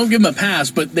you. You don't give them a pass,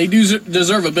 but they do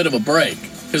deserve a bit of a break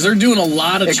because they're doing a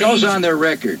lot of change. It goes on their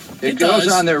record. It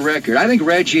goes on their record. I think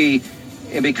Reggie,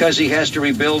 because he has to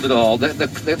rebuild it all,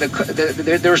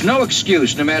 there's no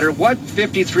excuse. No matter what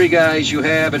 53 guys you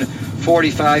have and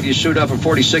 45 you suit up, or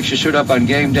 46 you suit up on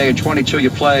game day, and 22 you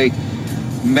play,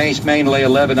 mainly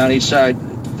 11 on each side,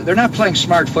 they're not playing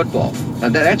smart football.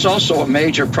 That's also a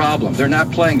major problem. They're not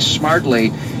playing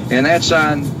smartly, and that's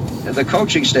on the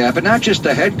coaching staff, and not just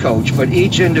the head coach, but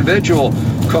each individual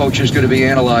coach is going to be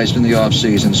analyzed in the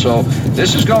offseason. So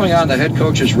this is going on the head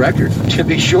coach's record, to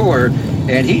be sure,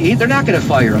 and they're not going to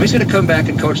fire him. He's going to come back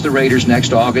and coach the Raiders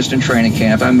next August in training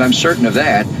camp. I'm certain of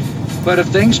that. But if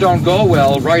things don't go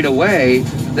well right away,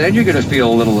 then you're going to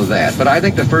feel a little of that. But I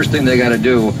think the first thing they got to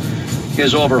do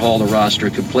is overhaul the roster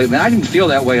completely. I didn't feel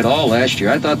that way at all last year.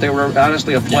 I thought they were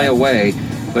honestly a play away.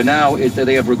 But now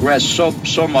they have regressed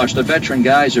so much. The veteran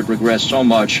guys have regressed so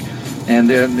much.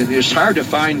 And it's hard to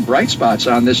find bright spots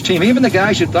on this team. Even the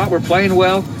guys you thought were playing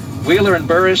well, Wheeler and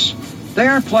Burris, they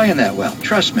aren't playing that well.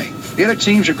 Trust me. The other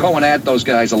teams are going at those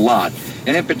guys a lot.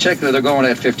 And in particular, they're going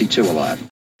at 52 a lot.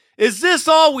 Is this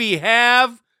all we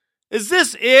have? Is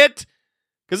this it?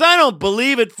 Because I don't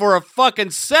believe it for a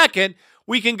fucking second.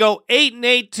 We can go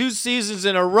 8-8 2 seasons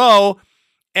in a row,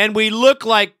 and we look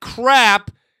like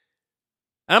crap.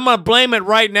 I'm going to blame it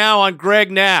right now on Greg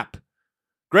Knapp.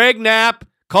 Greg Knapp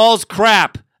calls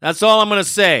crap. That's all I'm going to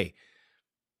say.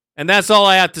 And that's all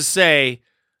I have to say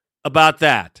about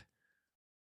that.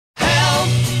 Help!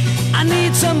 I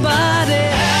need somebody.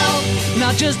 Help!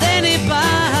 Not just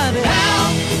anybody.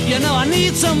 Help! You know I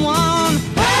need someone.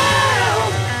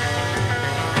 Help!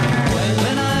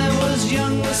 When I was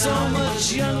younger, so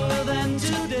much younger than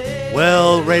today.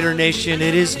 Well, Raider Nation,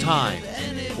 it is time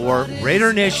for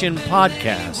Raider Nation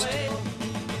Podcast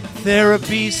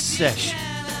Therapy Session.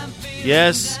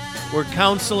 Yes, we're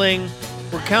counseling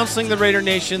the Raider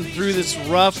Nation through this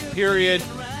rough period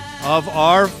of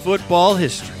our football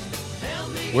history.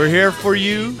 We're here for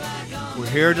you. We're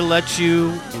here to let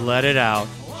you let it out,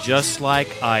 just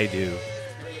like I do.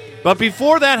 But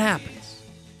before that happens,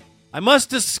 I must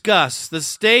discuss the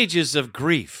stages of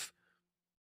grief.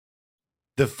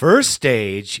 The first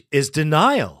stage is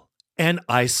denial and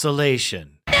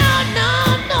isolation.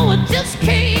 No, it just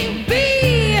can't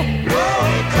be. No,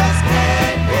 it just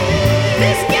can't be.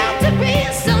 There's got to be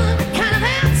some kind of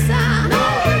answer. No,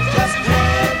 it just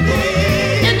can't be.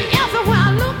 And everywhere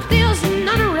I look, there's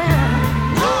none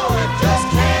around. No, it just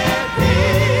can't be.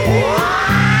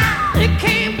 Wow, it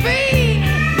can't be.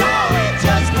 No, it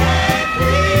just can't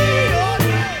be.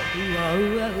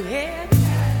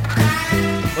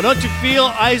 Well, don't you feel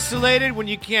isolated when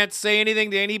you can't say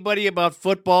anything to anybody about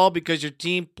football because your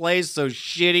team plays so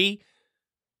shitty?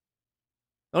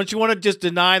 Don't you want to just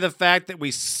deny the fact that we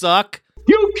suck?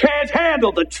 You can't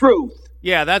handle the truth.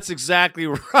 Yeah, that's exactly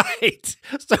right.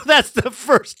 So that's the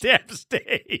first damn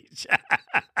stage.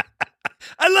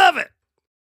 I love it.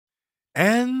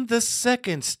 And the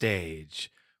second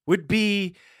stage would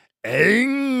be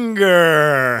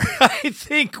Anger. I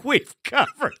think we've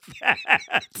covered that.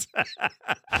 Tell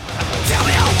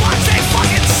me how much they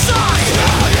fucking suck.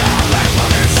 Hell yeah, they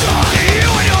fucking suck. You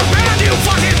and your band, you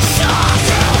fucking suck.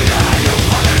 Hell yeah, you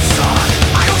fucking suck.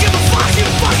 I don't give a fuck, you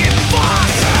fucking fuck.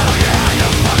 Hell yeah, you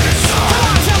fucking suck. Come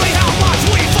on, tell me how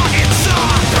much we fucking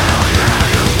suck. Hell yeah,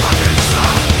 you fucking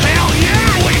suck. Hell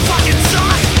yeah, we fucking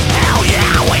suck. Hell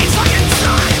yeah, we fucking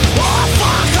suck. Oh,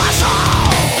 fuck us all.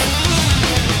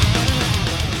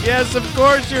 Yes, of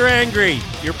course you're angry.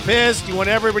 You're pissed. You want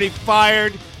everybody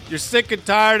fired. You're sick and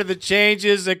tired of the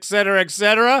changes, etc.,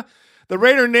 etc. The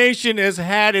Raider Nation has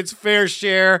had its fair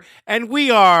share, and we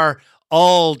are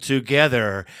all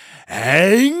together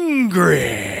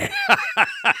angry.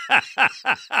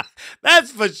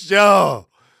 That's for sure.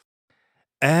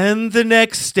 And the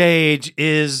next stage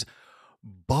is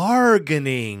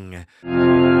bargaining.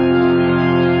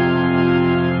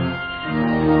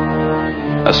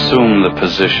 Assume the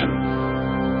position.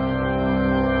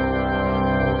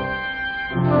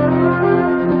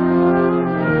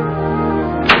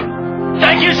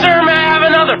 Thank you, sir. May I have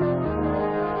another?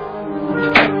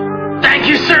 Thank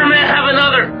you, sir. May I have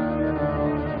another?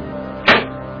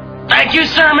 Thank you,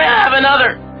 sir. May I have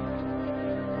another?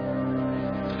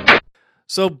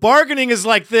 So bargaining is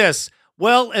like this.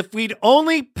 Well, if we'd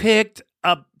only picked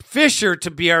Fisher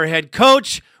to be our head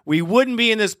coach, we wouldn't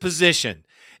be in this position.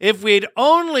 If we'd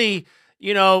only,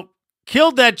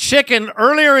 killed that chicken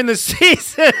earlier in the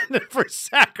season for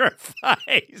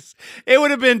sacrifice, it would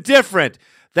have been different.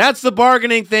 That's the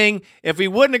bargaining thing. If we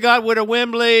wouldn't have got rid of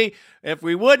Wembley, if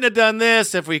we wouldn't have done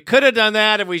this, if we could have done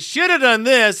that, if we should have done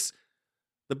this,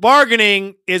 the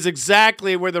bargaining is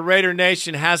exactly where the Raider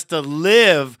Nation has to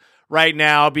live right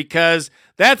now, because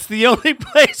that's the only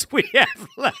place we have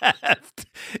left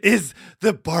is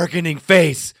the bargaining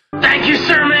phase. Thank you,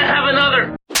 sir. May I have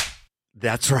another?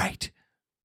 That's right.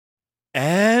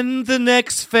 And the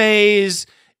next phase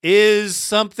is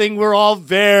something we're all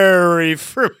very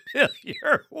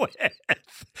familiar with.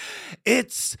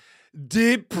 It's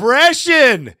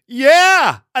depression.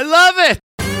 Yeah, I love it.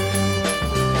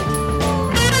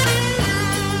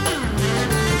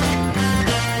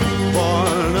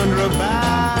 Born under a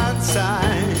bad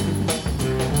sign.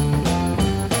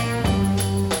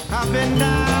 I've been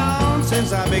down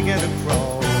since I began to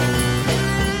crawl.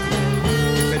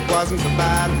 If it wasn't for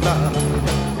bad luck,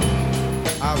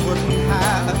 I wouldn't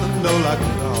have no luck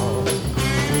at all.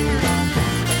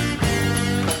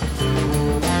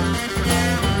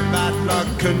 Bad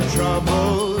luck and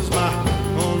trouble's my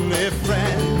only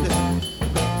friend.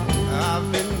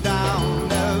 I've been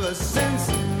down ever since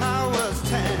I was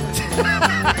 10.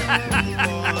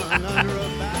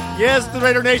 Yes, the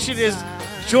Raider Nation is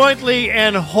jointly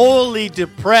and wholly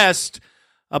depressed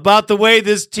about the way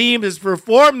this team has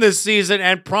performed this season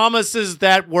and promises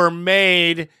that were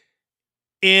made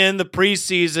in the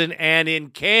preseason and in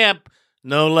camp,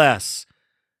 no less.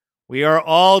 We are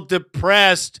all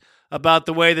depressed about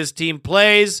the way this team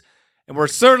plays, and we're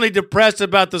certainly depressed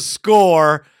about the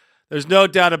score. There's no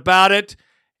doubt about it.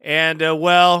 And,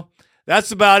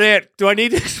 that's about it. Do I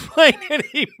need to explain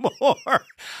any more?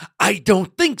 I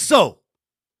don't think so.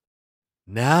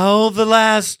 Now, the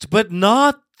last but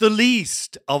not the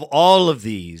least of all of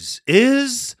these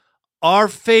is our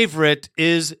favorite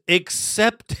is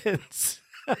acceptance.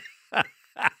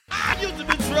 I used to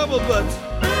be trouble, but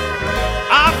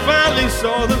I finally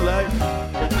saw the light.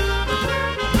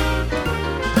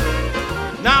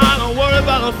 Now I don't worry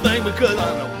about a thing because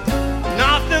I know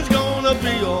nothing's gonna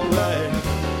be alright.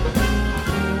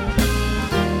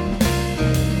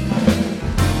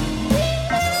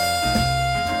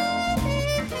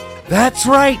 That's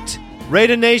right.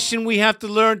 Raider Nation, we have to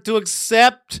learn to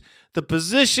accept the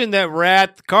position that we're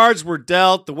at, the cards we're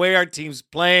dealt, the way our team's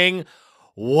playing,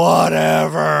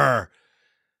 whatever.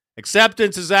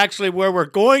 Acceptance is actually where we're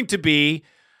going to be,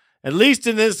 at least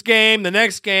in this game, the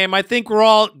next game. I think we're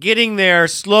all getting there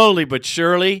slowly but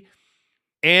surely.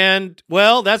 And,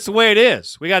 that's the way it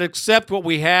is. We got to accept what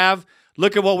we have,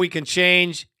 look at what we can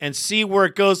change, and see where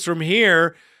it goes from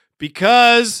here,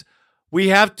 because we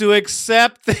have to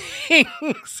accept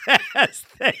things as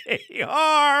they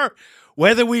are,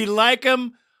 whether we like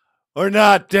them or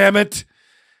not, damn it.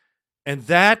 And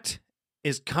that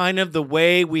is kind of the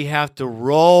way we have to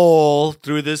roll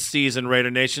through this season, Raider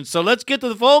Nation. So let's get to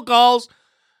the phone calls.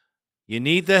 You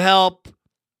need the help,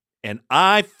 and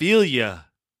I feel you.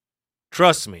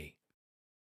 Trust me.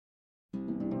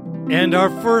 And our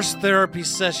first therapy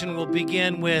session will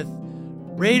begin with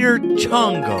Raider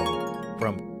Chongo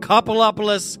from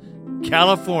Coppolopolis,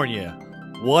 California.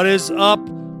 What is up,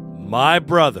 my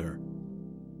brother?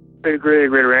 Hey,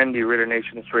 Raider Andy, Raider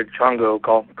Nation, it's Raider Chongo,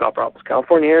 calling from Copper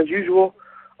California, as usual.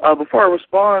 Before I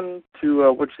respond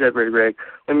to what you said, Raider Greg,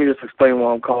 let me just explain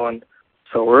why I'm calling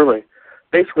so early.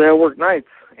 Basically, I work nights,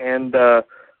 and I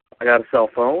got a cell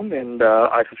phone, and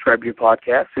I subscribe to your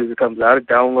podcast. As soon as it comes out, it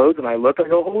downloads, and I look, and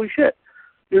I go, holy shit,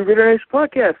 your Raider Nation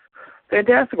podcast,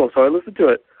 fantastical. So I listen to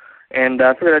it. And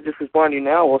I figured I'd just respond to you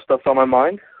now while stuff's on my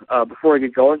mind. Before I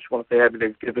get going, just want to say happy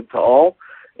Thanksgiving to all.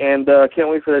 And can't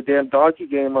wait for that damn Donkey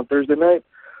game on Thursday night.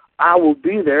 I will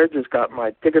be there. Just got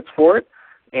my tickets for it.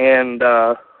 And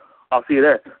I'll see you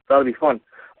there. That'll be fun.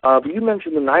 But you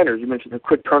mentioned the Niners. You mentioned the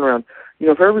quick turnaround. You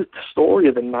know, for every story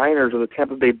of the Niners or the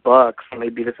Tampa Bay Bucks when they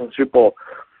beat us in the Super Bowl,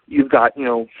 you've got,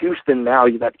 Houston now.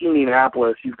 You've got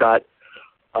Indianapolis. You've got,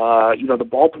 the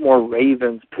Baltimore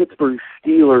Ravens, Pittsburgh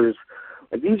Steelers.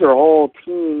 Like, these are all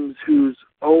teams whose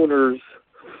owners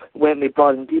went and they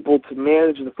brought in people to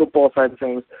manage the football side of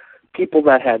things, people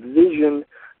that had vision.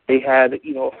 They had,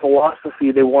 a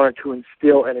philosophy they wanted to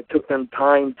instill, and it took them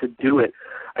time to do it.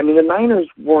 I mean, the Niners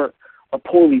weren't a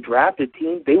poorly drafted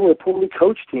team. They were a poorly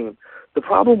coached team. The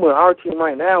problem with our team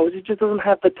right now is it just doesn't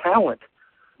have the talent.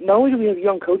 Not only do we have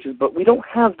young coaches, but we don't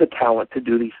have the talent to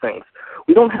do these things.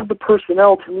 We don't have the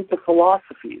personnel to meet the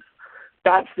philosophies.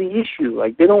 That's the issue.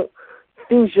 Like,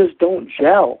 things just don't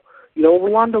gel.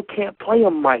 Rolando can't play a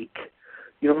Mike.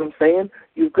 You know what I'm saying?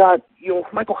 You've got,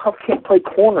 Michael Huff can't play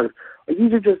corner. Like,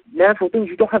 these are just natural things.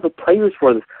 You don't have the players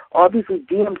for this. Obviously,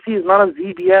 DMC is not a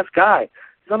ZBS guy.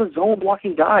 He's not a zone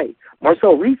blocking guy.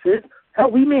 Marcel Reese is.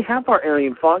 Hell, we may have our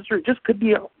Arian Foster. It just could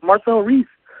be a Marcel Reese.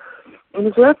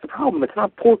 And so that's the problem. It's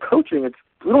not poor coaching.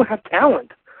 We don't have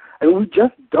talent. I mean, we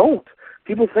just don't.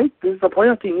 People think this is a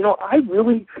playoff team.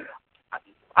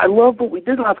 I love what we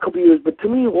did the last couple of years, but to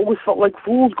me, it always felt like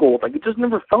fool's gold. Like, it just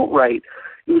never felt right.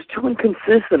 It was too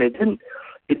inconsistent.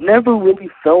 It never really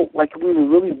felt like we were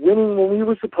really winning when we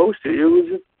were supposed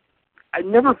to. It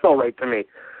never felt right to me.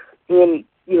 And,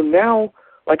 now,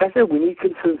 like I said, we need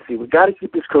consistency. We got to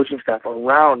keep this coaching staff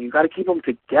around. You got to keep them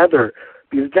together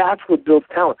because that's what builds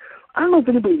talent. I don't know if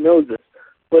anybody knows this,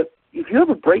 but if you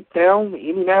ever break down the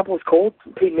Indianapolis Colts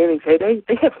and Peyton Manning's heyday,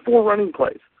 they had 4 running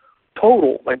plays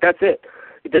total. Like, that's it.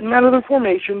 It didn't matter their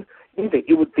formation, anything.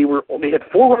 They had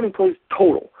 4 running plays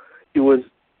total. It was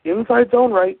inside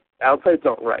zone right, outside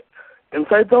zone right,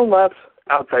 inside zone left,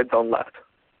 outside zone left.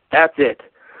 That's it.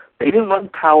 They didn't run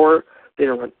power. They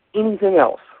didn't run anything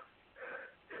else.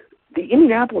 The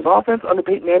Indianapolis offense under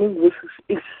Peyton Manning was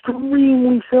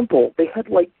extremely simple. They had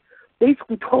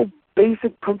basically 12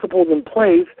 basic principles in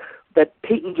place that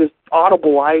Peyton just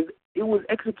audibleized. It was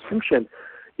execution.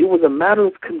 It was a matter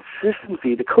of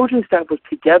consistency. The coaching staff was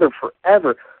together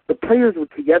forever. The players were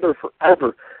together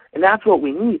forever. And that's what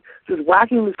we need. Just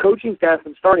whacking this coaching staff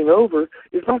and starting over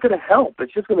is not going to help.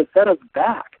 It's just going to set us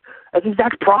back. That's the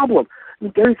exact problem. I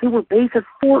mean, Gary Silver-Bass had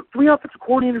 3 offensive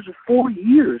coordinators in 4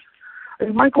 years. I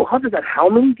mean, Michael Hunter's got how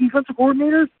many defensive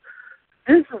coordinators?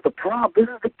 This is the problem. This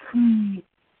is the key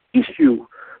issue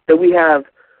that we have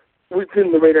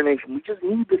within the Raider Nation. We just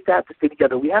need the staff to stay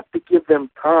together. We have to give them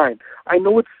time. I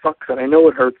know it sucks and I know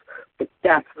it hurts, but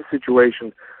that's the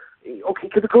situation. Okay,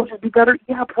 could the coaches be better?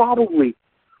 Yeah, probably.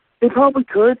 They probably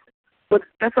could, but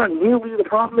that's not nearly the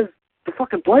problem as the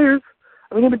fucking players.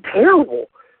 I mean, they've been terrible,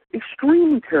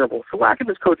 extremely terrible. So whacking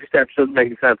this coaching staff doesn't make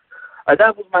any sense.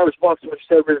 That was my response to what you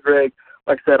said, Raider Greg.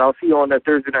 Like I said, I'll see you on that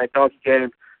Thursday night Donkey game.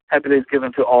 Happy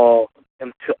Thanksgiving to all,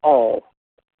 and to all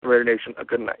the Raider Nation, a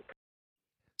good night.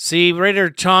 See,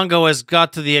 Raider Chongo has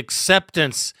got to the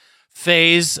acceptance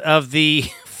phase of the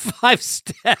 5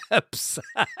 steps.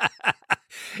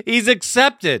 He's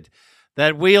accepted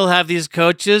that we'll have these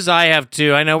coaches. I have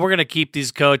too. I know we're going to keep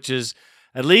these coaches,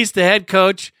 at least the head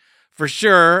coach for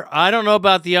sure. I don't know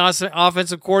about the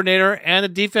offensive coordinator and the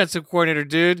defensive coordinator,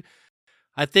 dude.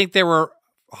 I think they were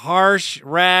harsh,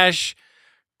 rash,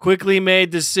 quickly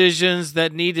made decisions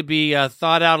that need to be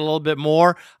thought out a little bit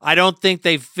more. I don't think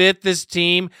they fit this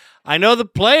team. I know the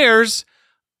players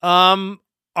aren't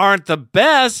the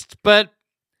best, but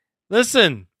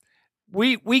listen,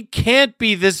 we can't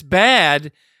be this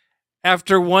bad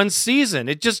after one season.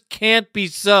 It just can't be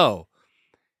so.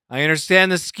 I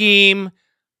understand the scheme.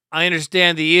 I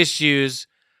understand the issues,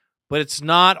 but it's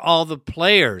not all the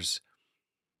players.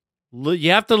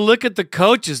 You have to look at the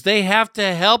coaches. They have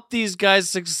to help these guys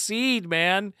succeed,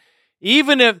 man.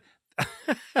 Even if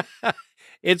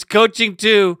it's coaching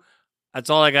too. That's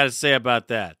all I got to say about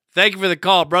that. Thank you for the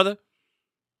call, brother.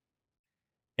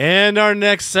 And our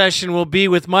next session will be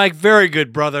with my very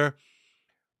good brother,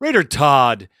 Raider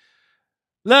Todd.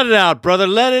 Let it out, brother.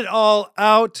 Let it all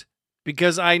out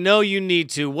because I know you need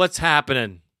to. What's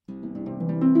happening?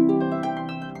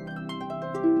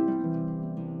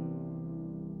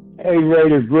 Hey,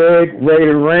 Raider Greg,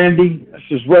 Raider Randy. This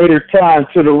is Raider time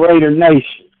to the Raider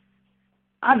Nation.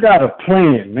 I got a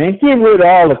plan, man. Get rid of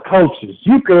all the coaches.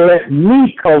 You can let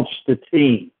me coach the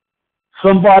team.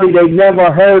 Somebody they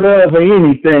never heard of or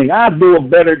anything. I'll do a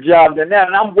better job than that,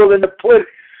 and I'm willing to put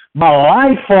my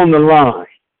life on the line.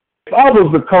 If I was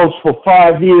the coach for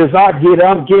 5 years,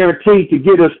 I'm guaranteed to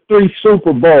get us 3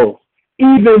 Super Bowls,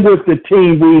 even with the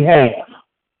team we have.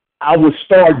 I would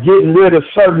start getting rid of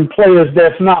certain players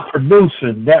that's not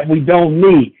producing, that we don't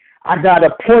need. I got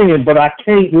a plan, but I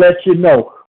can't let you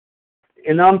know.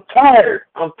 And I'm tired.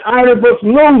 I'm tired of us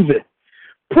losing.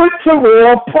 Put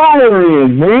Terrell Pryor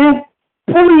in, man.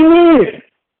 Put him in.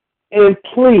 And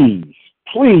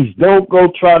please don't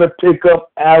go try to pick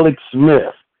up Alex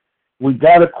Smith. We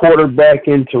got a quarterback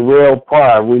in Terrell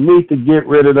Pryor. We need to get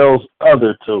rid of those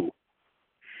other 2.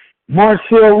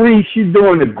 Marcel Reese, you're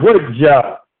doing a great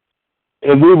job.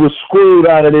 And we were screwed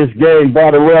out of this game by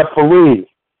the referee.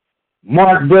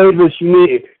 Mark Davis,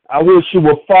 I wish you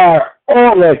would fire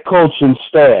all that coaching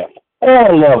staff,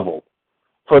 all of them,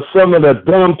 for some of the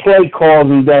dumb play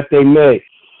calling that they made.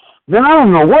 Man, I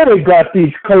don't know where they got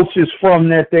these coaches from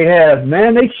that they have,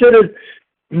 man. They should have,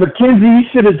 McKenzie, you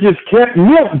should have just kept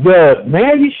Nick Dub,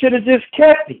 man. You should have just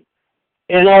kept him.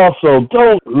 And also,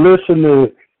 don't listen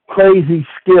to crazy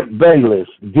Skip Bayless.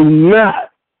 Do not,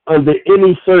 under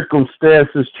any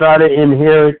circumstances, try to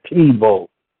inherit Tebow.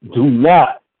 Do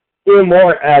not. Him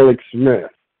or Alex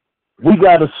Smith. We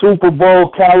got a Super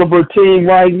Bowl caliber team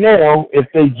right now if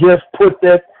they just put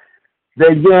that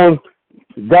young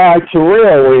guy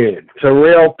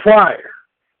Terrell Pryor.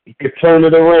 He could turn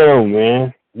it around,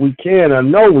 man. We can. I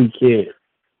know we can.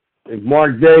 If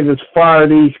Mark Davis fire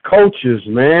these coaches,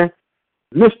 man.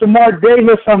 Mr. Mark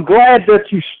Davis, I'm glad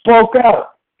that you spoke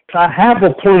out. I have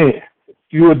a plan.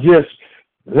 You would just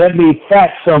let me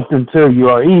fax something to you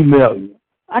or email you.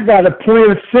 I got a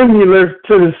plan similar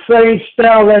to the same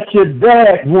style that your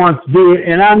dad once did,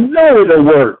 and I know it'll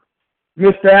work.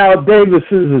 Mr. Al Davis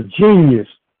is a genius.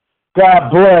 God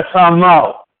bless, I'm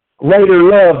out. Raider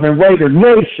love and Raider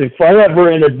Nation forever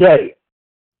and a day.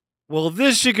 Well,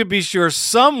 this you could be sure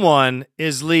someone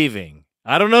is leaving.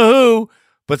 I don't know who,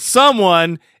 but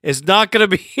someone is not going to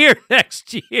be here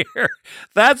next year.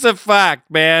 That's a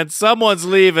fact, man. Someone's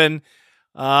leaving,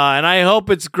 and I hope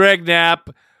it's Greg Knapp.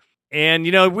 And,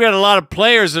 we got a lot of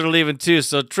players that are leaving too,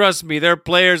 so trust me, there are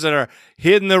players that are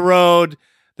hitting the road.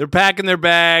 They're packing their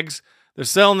bags. They're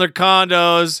selling their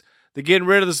condos. They're getting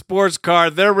rid of the sports car.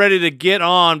 They're ready to get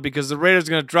on because the Raiders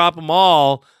are going to drop them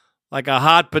all like a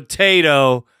hot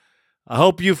potato. I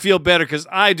hope you feel better because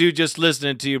I do just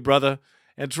listening to you, brother.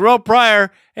 And Terrell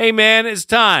Pryor, hey, man, it's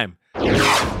time.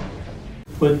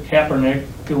 With Kaepernick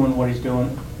doing what he's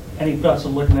doing, any thoughts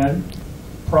of looking at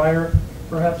Pryor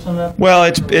perhaps on that? Well,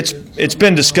 it's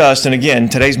been discussed, and again,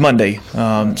 today's Monday,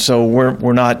 so we're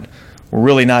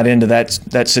really not into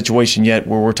that situation yet,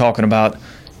 where we're talking about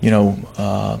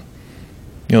the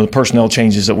personnel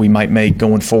changes that we might make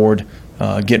going forward,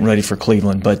 getting ready for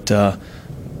Cleveland. But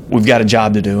we've got a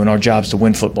job to do, and our job's to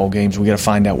win football games. We got to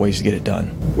find out ways to get it done.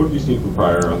 What have you seen from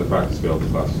Pryor on the practice field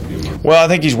these last few months? Well, I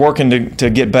think he's working to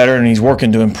get better, and he's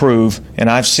working to improve. And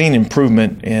I've seen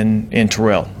improvement in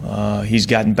Terrell. He's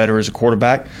gotten better as a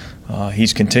quarterback.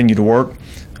 He's continued to work.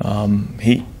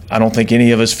 I don't think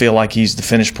any of us feel like he's the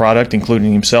finished product,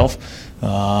 including himself.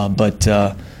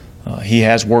 But he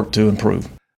has work to improve.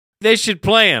 They should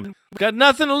play him. Got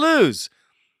nothing to lose.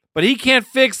 But he can't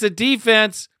fix the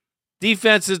defense.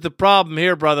 Defense is the problem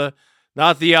here, brother,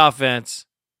 not the offense.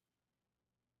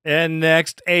 And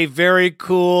next, a very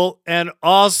cool and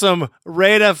awesome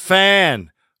Raider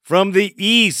fan from the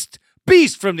East.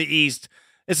 Beast from the East.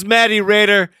 It's Matty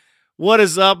Raider. What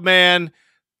is up, man?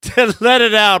 Let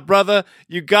it out, brother.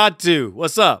 You got to.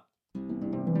 What's up?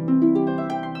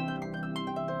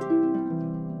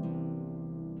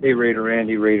 Hey, Raider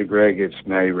Randy, Raider Greg. It's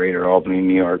Matty Raider, Albany,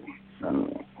 New York.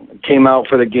 Came out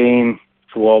for the game,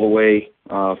 flew all the way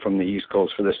from the East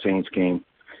Coast for the Saints game.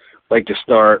 I'd like to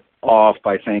start off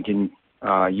by thanking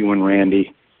you and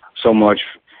Randy so much.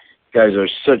 You guys are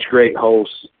such great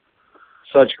hosts,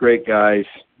 such great guys.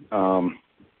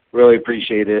 Really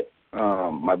appreciate it.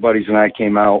 My buddies and I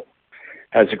came out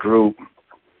as a group.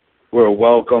 We were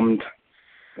welcomed.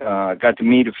 Got to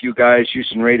meet a few guys,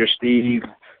 Houston Raider Steve,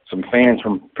 some fans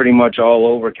from pretty much all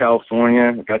over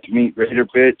California. Got to meet Raider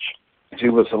Bitch. She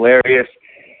was hilarious.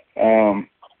 And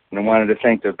I wanted to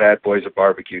thank the Bad Boys of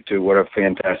Barbecue, too. What a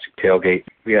fantastic tailgate.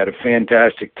 We had a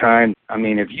fantastic time. I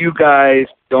mean, if you guys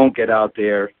don't get out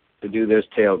there to do this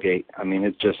tailgate, I mean,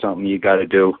 it's just something you got to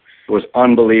do. It was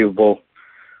unbelievable.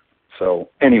 So,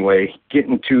 anyway,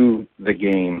 getting to the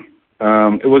game.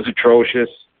 It was atrocious.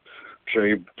 I'm sure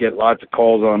you get lots of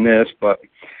calls on this, but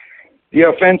the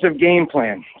offensive game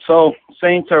plan. So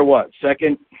Saints are what,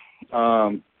 second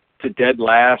to dead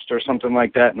last or something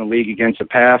like that in the league against the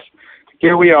pass.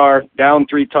 Here we are, down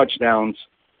 3 touchdowns,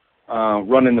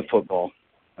 running the football.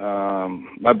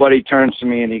 My buddy turns to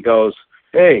me and he goes,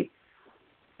 "Hey,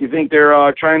 you think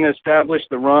they're trying to establish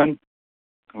the run?"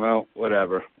 Well,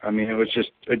 whatever. I mean, it was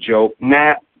just a joke.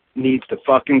 Knapp needs to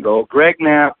fucking go. Greg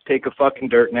Knapp, take a fucking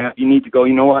dirt nap. You need to go.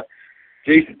 You know what?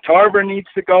 Jason Tarver needs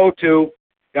to go too.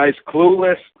 Guy's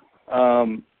clueless.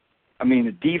 I mean,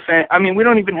 the defense. I mean, we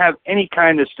don't even have any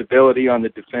kind of stability on the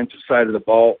defensive side of the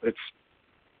ball. It's,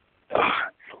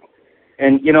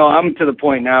 and you know, I'm to the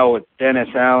point now with Dennis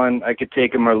Allen. I could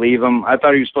take him or leave him. I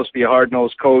thought he was supposed to be a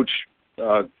hard-nosed coach.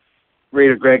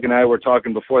 Raider Greg and I were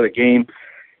talking before the game.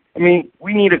 I mean,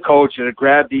 we need a coach that would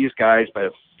grab these guys by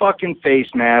the fucking face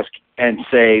mask and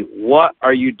say, "What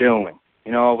are you doing?"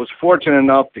 You know, I was fortunate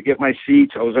enough to get my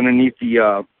seats. I was underneath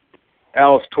the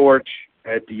Alice Torch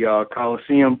at the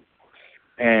Coliseum,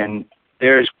 and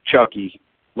there's Chucky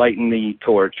lighting the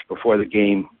torch before the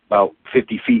game about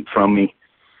 50 feet from me.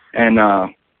 And,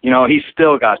 you know, he's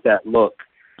still got that look.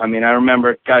 I mean, I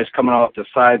remember guys coming off the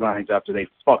sidelines after they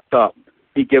fucked up.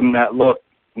 He'd give them that look,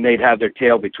 and they'd have their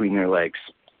tail between their legs.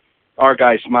 Our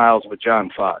guy smiles with John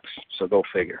Fox, so go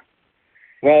figure.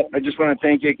 Well, I just want to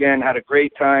thank you again. Had a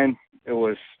great time. It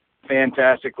was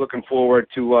fantastic. Looking forward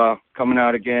to coming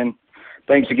out again.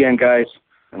 Thanks again, guys,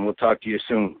 and we'll talk to you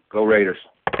soon. Go Raiders.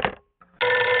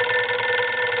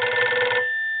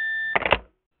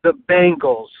 The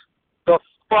Bengals. The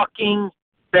fucking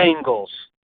Bengals.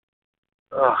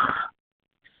 Ugh.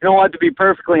 You know what, to be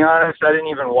perfectly honest, I didn't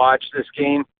even watch this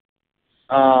game.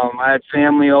 I had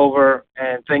family over,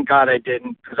 and thank God I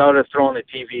didn't, because I would have thrown the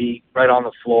TV right on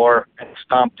the floor and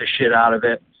stomped the shit out of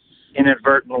it.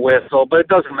 Inadvertent whistle, but it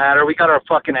doesn't matter. We got our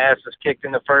fucking asses kicked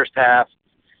in the first half,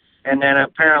 and then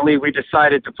apparently we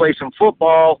decided to play some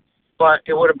football, but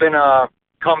it would have been a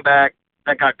comeback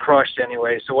that got crushed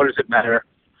anyway, so what does it matter?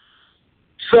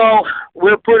 So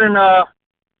we're putting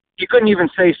you couldn't even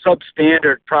say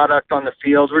substandard product on the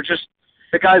field.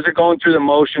 The guys are going through the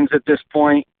motions at this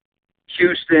point.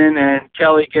 Houston and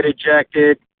Kelly get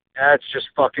ejected. That's just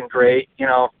fucking great, you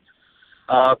know.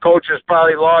 Coach has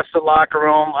probably lost the locker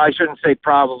room. I shouldn't say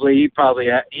probably.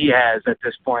 He has at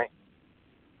this point.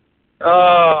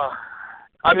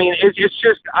 I mean, it's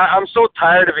just I'm so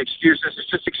tired of excuses. It's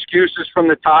just excuses from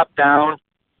the top down.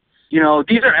 You know,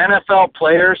 these are NFL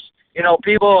players. You know,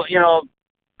 people. You know,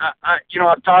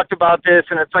 I've talked about this,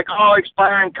 and it's like, oh,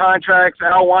 expiring contracts.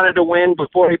 Al wanted to win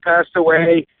before he passed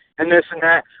away, and this and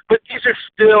that. But these are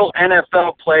still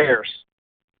NFL players.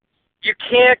 You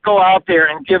can't go out there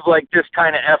and give like this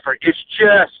kind of effort. It's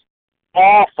just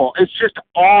awful. It's just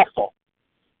awful.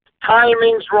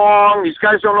 Timing's wrong. These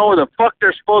guys don't know where the fuck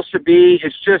they're supposed to be.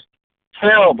 It's just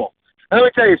terrible. Let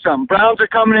me tell you something. Browns are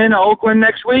coming into Oakland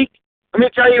next week. Let me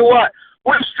tell you what.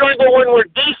 We struggle when we're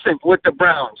decent with the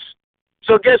Browns.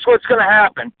 So guess what's going to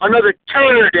happen? Another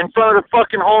turd in front of the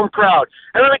fucking home crowd.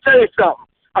 And let me tell you something.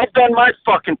 I've done my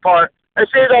fucking part. I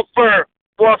saved up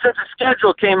since the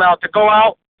schedule came out, to go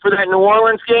out for that New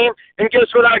Orleans game, and guess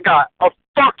what I got? A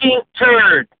fucking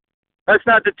turd. That's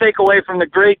not to take away from the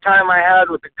great time I had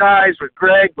with the guys, with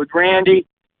Greg, with Randy,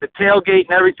 the tailgate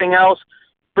and everything else.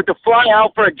 But to fly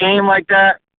out for a game like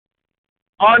that,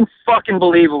 unfucking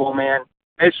believable, man.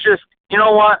 It's just, you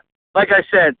know what? Like I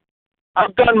said,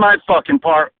 I've done my fucking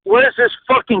part. Where's this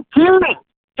fucking team?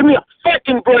 Give me a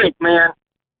fucking break, man.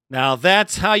 Now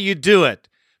that's how you do it.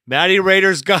 Matty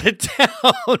Raiders got it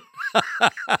down.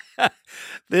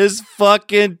 This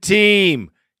fucking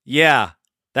team. Yeah,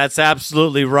 that's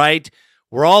absolutely right.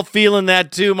 We're all feeling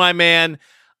that too, my man.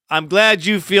 I'm glad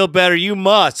you feel better. You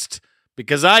must,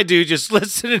 because I do just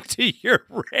listening to your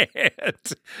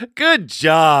rant. Good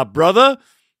job, brother.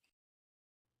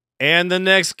 And the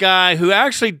next guy who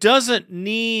actually doesn't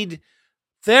need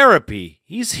therapy.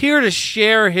 He's here to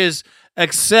share his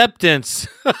acceptance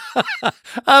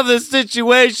of the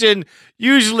situation.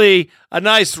 Usually a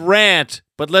nice rant,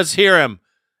 but let's hear him.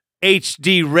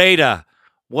 HD Raider,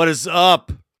 what is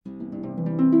up?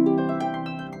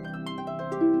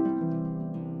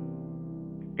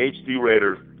 HD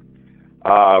Raider,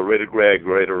 Raider Greg,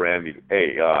 Raider Randy.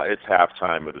 Hey, it's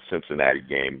halftime of the Cincinnati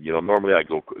game. You know, normally I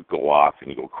go off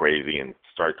and go crazy and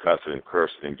start cussing and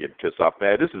cursing and get pissed off.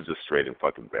 Man, this is just straight and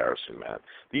fucking embarrassing, man.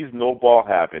 These no ball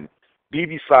having,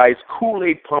 BB size,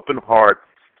 Kool-Aid pumping hard,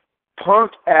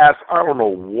 punk ass, I don't know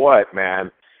what,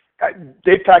 man.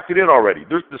 They packed it in already.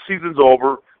 The season's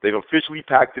over. They've officially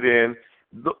packed it in.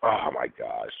 Oh, my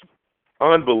gosh.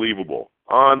 Unbelievable.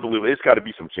 Unbelievable. It's got to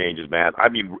be some changes, man. I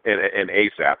mean, and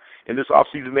ASAP. In this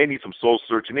offseason, they need some soul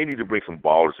searching. They need to bring some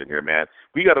ballers in here, man.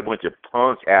 We got a bunch of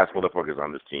punk-ass motherfuckers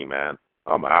on this team, man.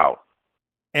 I'm out.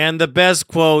 And the best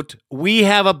quote, we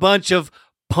have a bunch of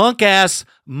punk-ass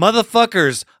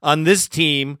motherfuckers on this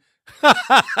team.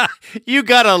 You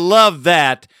got to love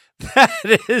that.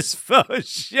 That is for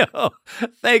sure.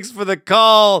 Thanks for the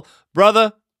call,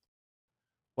 brother.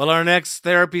 Well, our next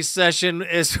therapy session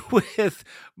is with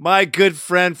my good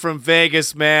friend from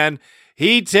Vegas, man.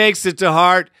 He takes it to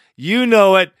heart. You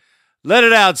know it. Let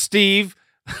it out, Steve.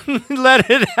 Let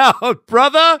it out,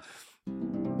 brother.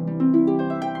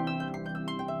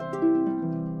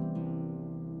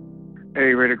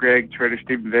 Hey, Raider Greg, it's Raider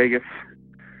Steve in Vegas.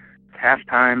 It's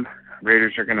halftime.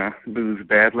 Raiders are going to lose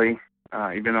badly,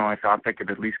 even though I thought they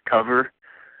could at least cover.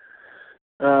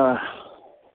 I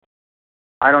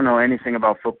don't know anything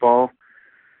about football,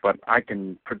 but I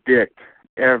can predict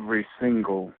every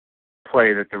single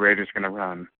play that the Raiders are going to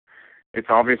run. It's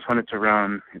obvious when it's a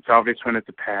run. It's obvious when it's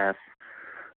a pass.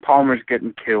 Palmer's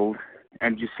getting killed.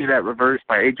 And you see that reverse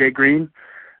by A.J. Green?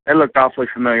 That looked awfully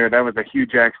familiar. That was a Hugh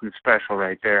Jackson special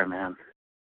right there, man.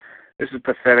 This is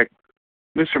pathetic.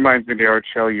 This reminds me of the Art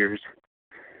Shell years.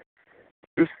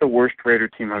 This is the worst Raider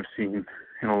team I've seen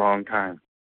in a long time.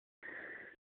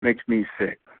 Makes me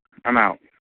sick. I'm out.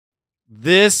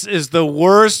 This is the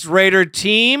worst Raider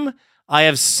team I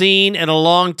have seen in a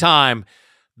long time.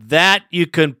 That you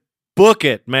can book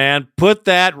it, man. Put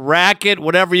that racket,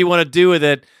 whatever you want to do with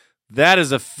it. That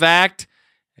is a fact.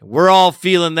 We're all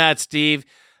feeling that, Steve.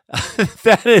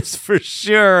 That is for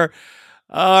sure.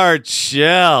 Art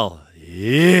Shell.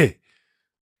 Yeah.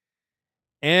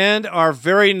 And our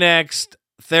very next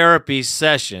therapy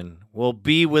session will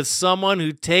be with someone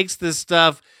who takes this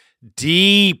stuff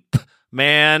deep,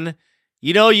 man.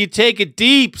 You know, you take it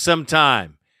deep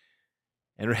sometime.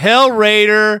 And Hell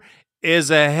Raider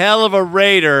is a hell of a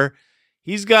Raider.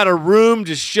 He's got a room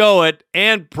to show it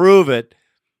and prove it.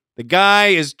 The guy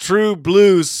is true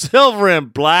blue, silver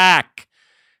and black.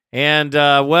 And,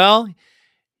 well,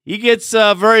 he gets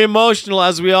very emotional,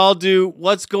 as we all do.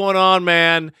 What's going on,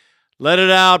 man? Let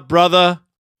it out, brother.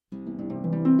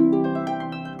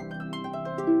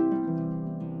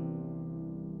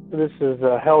 This is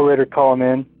Hell Raider calling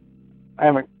in. I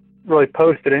haven't really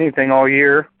posted anything all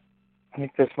year. I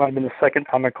think this might have been the second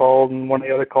time I called, and one of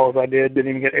the other calls I did didn't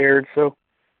even get aired, so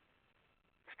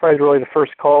it's probably really the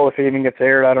first call if it even gets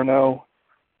aired. I don't know.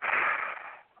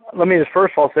 Let me just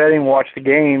first of all say I didn't watch the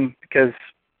game because,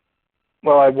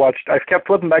 well, I kept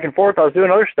flipping back and forth. I was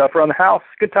doing other stuff around the house.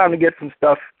 Good time to get some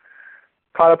stuff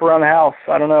caught up around the house.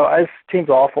 I don't know. This team's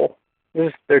awful.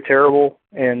 They're terrible,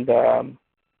 and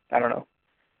I don't know.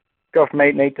 Go from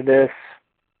 8-8 to this.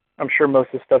 I'm sure most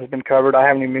of the stuff has been covered. I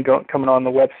haven't even been coming on the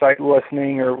website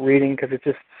listening or reading because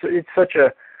it's such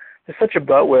a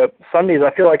butt whip. Sundays,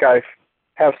 I feel like I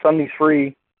have Sundays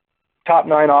free. Top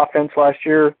 9 offense last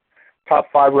year, top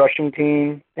 5 rushing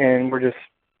team, and we're just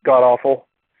god awful.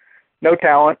 No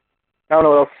talent. I don't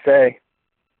know what else to say.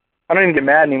 I don't even get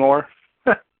mad anymore.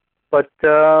 But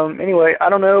anyway, I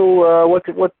don't know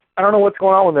I don't know what's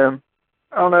going on with them.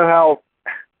 I don't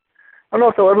know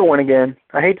if they'll ever win again.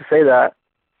 I hate to say that.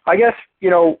 I guess,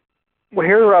 well,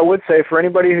 here's what I would say for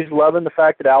anybody who's loving the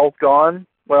fact that Al's gone.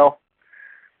 Well,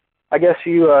 I guess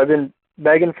you have been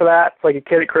begging for that. It's like a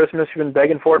kid at Christmas. You've been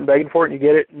begging for it, and you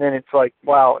get it, and then it's like,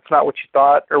 wow, it's not what you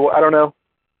thought, or I don't know.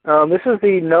 This is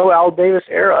the no Al Davis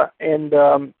era, and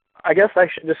I guess I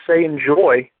should just say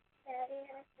enjoy,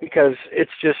 because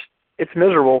it's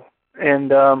miserable,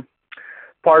 and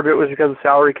part of it was because of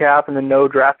salary cap and the no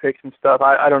draft picks and stuff.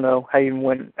 I don't know how you even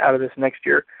win out of this next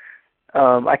year.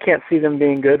 I can't see them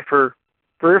being good for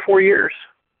 3 or 4 years,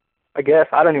 I guess.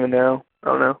 I don't even know. I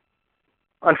don't know.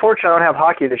 Unfortunately, I don't have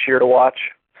hockey this year to watch,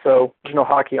 so there's no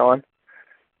hockey on.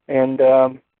 And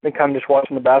been kind of just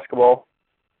watching the basketball.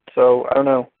 So, I don't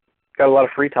know. Got a lot of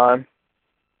free time.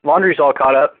 Laundry's all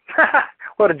caught up.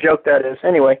 What a joke that is.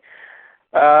 Anyway,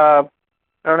 I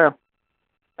don't know.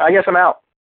 I guess I'm out.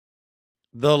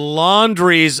 The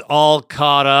laundry's all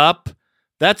caught up.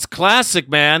 That's classic,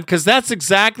 man, because that's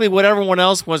exactly what everyone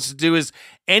else wants to do, is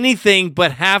anything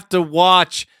but have to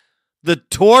watch the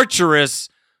torturous,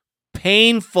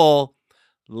 painful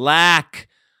lack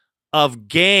of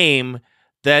game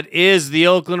that is the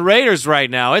Oakland Raiders right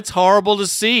now. It's horrible to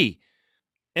see.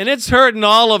 And it's hurting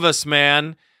all of us,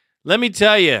 man. Let me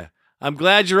tell you, I'm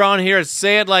glad you're on here to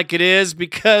say it like it is,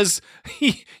 because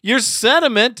your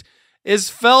sentiment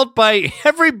is felt by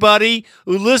everybody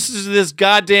who listens to this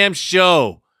goddamn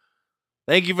show.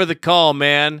 Thank you for the call,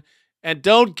 man. And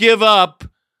don't give up.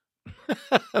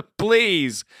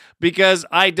 Please, because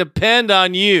I depend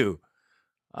on you.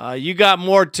 You got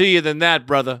more to you than that,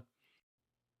 brother.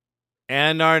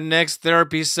 And our next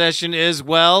therapy session is,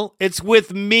 well, it's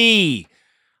with me.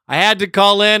 I had to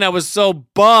call in. I was so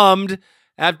bummed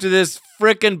after this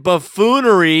frickin'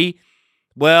 buffoonery.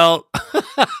 Well,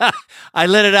 I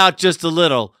let it out just a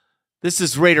little. This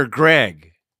is Raider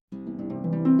Greg.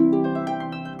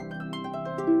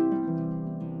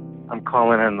 I'm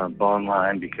calling in the bone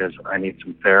line because I need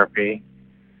some therapy.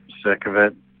 I'm sick of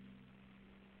it.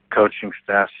 Coaching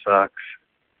staff sucks.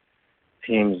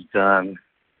 Team's done.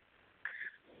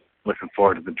 Looking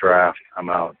forward to the draft. I'm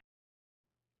out.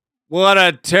 What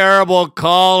a terrible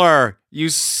caller. You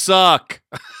suck.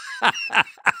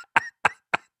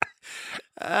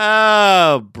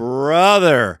 Oh,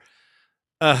 brother.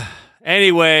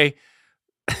 Anyway,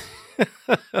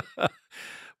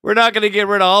 we're not going to get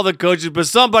rid of all the coaches, but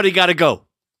somebody got to go.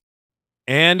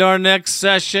 And our next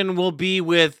session will be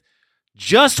with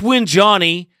Just Win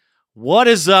Johnny. What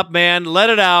is up, man? Let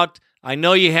it out. I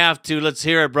know you have to. Let's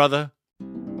hear it, brother.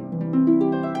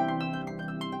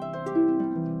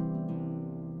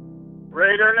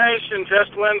 Raider Nation,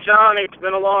 Just Win Johnny. It's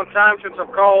been a long time since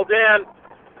I've called in,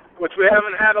 which we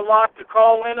haven't had a lot to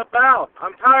call in about.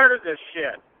 I'm tired of this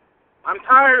shit. I'm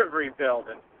tired of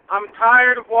rebuilding. I'm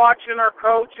tired of watching our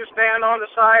coaches stand on the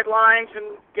sidelines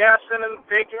and guessing and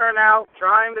figuring out,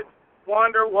 trying to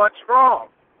wonder what's wrong.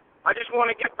 I just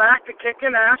want to get back to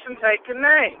kicking ass and taking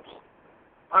names.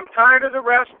 I'm tired of the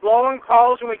refs blowing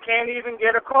calls and we can't even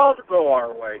get a call to go our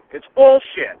way. It's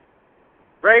bullshit.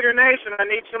 Raider Nation, I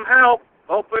need some help.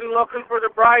 Looking for the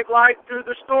bright light through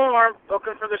the storm.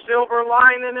 Looking for the silver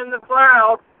lining in the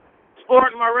cloud.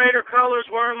 Sporting my Raider colors,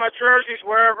 wearing my jerseys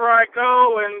wherever I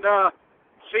go, and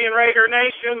seeing Raider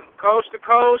Nation coast to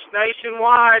coast,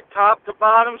 nationwide, top to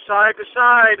bottom, side to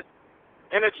side.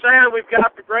 And it's sad we've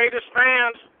got the greatest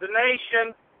fans, the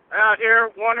nation, out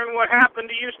here wondering what happened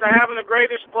to used to having the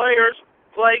greatest players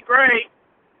play great.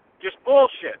 Just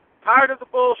bullshit. Tired of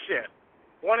the bullshit.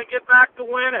 Want to get back to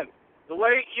winning the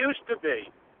way it used to be.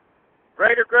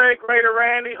 Raider Greg, Raider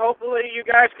Randy, hopefully you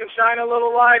guys can shine a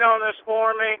little light on this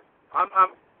for me. I'm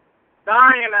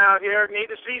dying out here. Need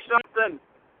to see something.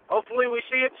 Hopefully we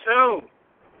see it soon.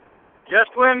 Just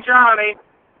Win Johnny.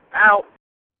 Out.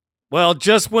 Well,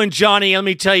 Just Win Johnny, let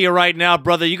me tell you right now,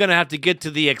 brother, you're going to have to get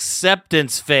to the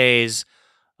acceptance phase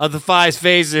of the 5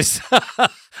 phases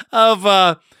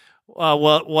of,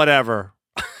 whatever.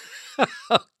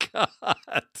 Oh,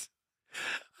 God.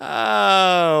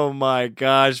 Oh, my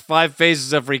gosh. 5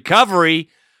 phases of recovery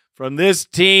from this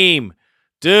team.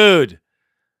 Dude,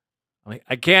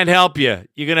 I can't help you.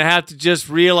 You're going to have to just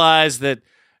realize that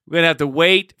we're going to have to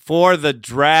wait for the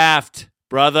draft,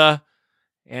 brother,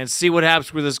 and see what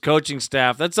happens with this coaching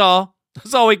staff. That's all.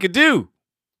 That's all we could do.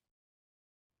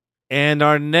 And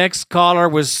our next caller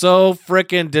was so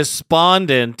freaking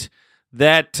despondent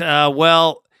that,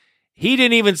 he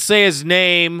didn't even say his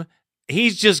name. He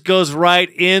just goes right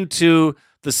into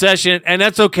the session, and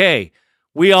that's okay.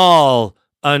 We all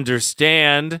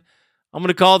understand. I'm going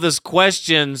to call this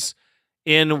questions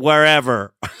in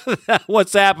wherever.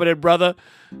 What's happening, brother?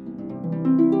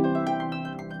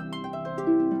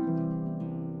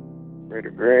 Raider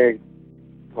Greg,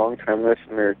 long-time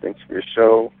listener. Thanks for your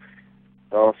show.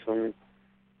 It's awesome.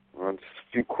 Just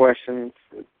a few questions.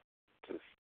 Just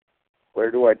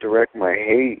where do I direct my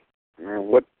hate?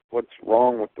 What's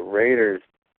wrong with the Raiders?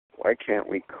 Why can't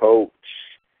we coach?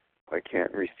 Why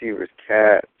can't receivers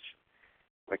catch?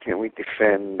 Why can't we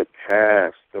defend the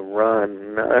pass, the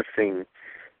run? Nothing.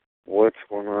 What's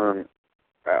going on?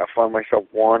 I find myself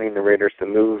wanting the Raiders to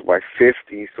lose by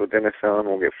 50 so Dennis Allen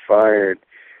will get fired.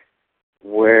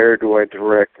 Where do I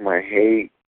direct my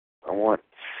hate? I want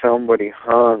somebody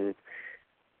hung.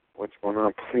 What's going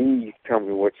on? Please tell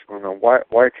me what's going on.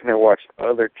 Why can I watch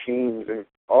other teams and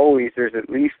always there's at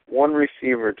least one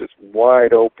receiver just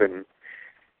wide open?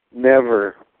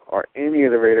 Never are any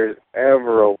of the Raiders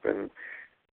ever open.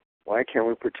 Why can't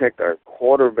we protect our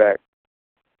quarterback?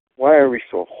 Why are we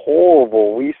so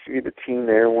horrible? We used to be the team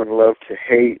that everyone loved to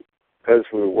hate because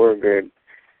we were good.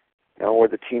 Now we're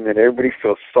the team that everybody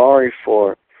feels sorry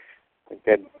for, like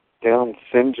that Down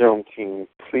syndrome team.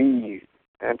 Please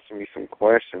answer me some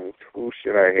questions. Who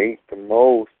should I hate the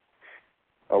most?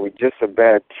 Are we just a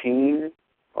bad team?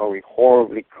 Are we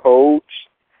horribly coached?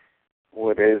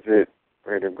 What is it,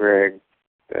 Raider Greg?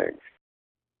 Thanks.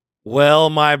 Well,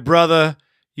 my brother,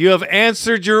 you have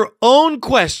answered your own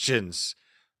questions.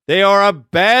 They are a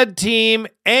bad team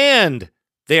and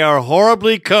they are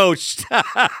horribly coached.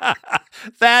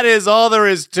 That is all there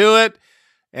is to it.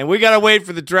 And we got to wait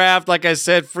for the draft. Like I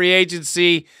said, free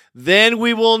agency. Then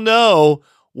we will know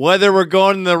whether we're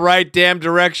going in the right damn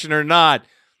direction or not.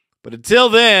 But until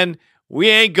then, we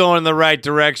ain't going in the right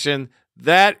direction.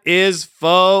 That is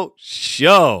faux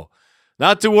show.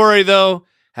 Not to worry, though.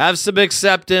 Have some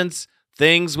acceptance.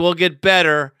 Things will get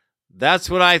better. That's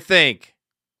what I think.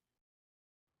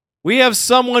 We have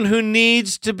someone who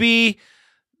needs to be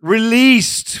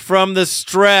released from the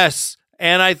stress.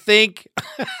 And I think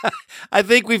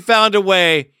we found a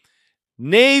way.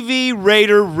 Navy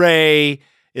Raider Ray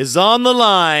is on the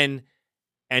line,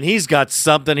 and he's got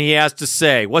something he has to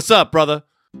say. What's up, brother?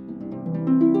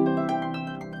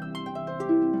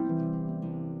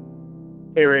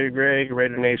 Hey, Raider Greg,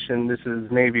 Raider Nation. This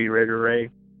is Navy Raider Ray.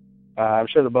 I'm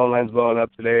sure the bone line's blowing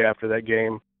up today after that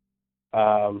game.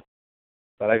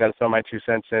 But I got to throw my 2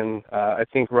 cents in. I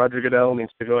think Roger Goodell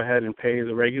needs to go ahead and pay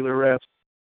the regular refs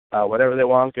whatever they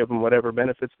want, give them whatever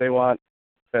benefits they want,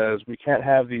 because we can't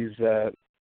have these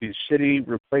shitty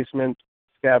replacement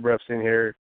scab refs in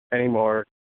here anymore.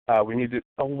 We need to.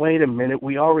 Oh, wait a minute.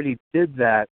 We already did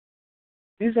that.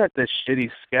 These aren't the shitty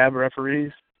scab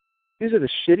referees. These are the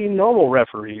shitty normal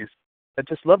referees that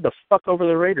just love to fuck over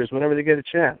the Raiders whenever they get a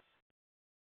chance.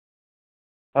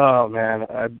 Oh, man.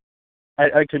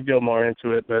 I could go more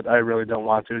into it, but I really don't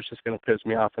want to. It's just going to piss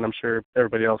me off, and I'm sure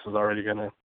everybody else is already going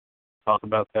to talk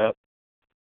about that.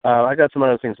 I got some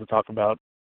other things to talk about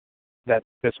that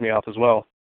piss me off as well.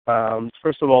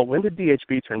 First of all, when did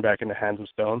DHB turn back into Hands of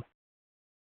Stone?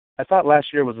 I thought last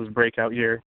year was his breakout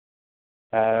year.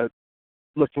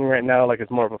 Looking right now like it's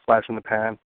more of a flash in the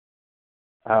pan.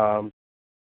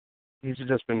 He's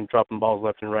just been dropping balls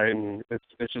left and right, and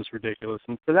it's just ridiculous.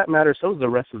 And for that matter, so is the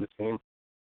rest of the team.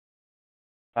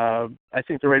 I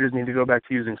think the Raiders need to go back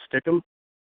to using Stickum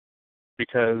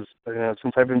because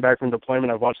since I've been back from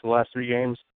deployment, I've watched the last 3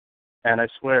 games, and I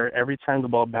swear every time the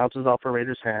ball bounces off a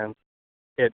Raiders' hand,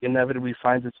 it inevitably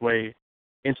finds its way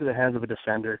into the hands of a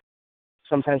defender.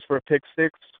 Sometimes for a pick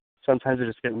six, sometimes they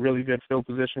just get really good field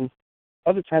position.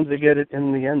 Other times they get it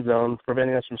in the end zone,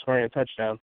 preventing us from scoring a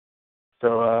touchdown.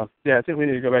 So, I think we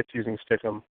need to go back to using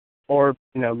Stickum. Or,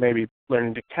 maybe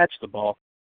learning to catch the ball.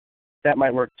 That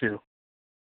might work too.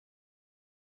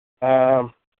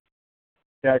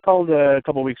 I called a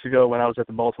couple weeks ago when I was at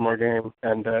the Baltimore game,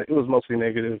 and it was mostly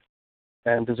negative,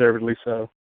 and deservedly so.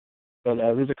 But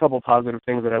there's a couple positive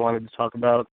things that I wanted to talk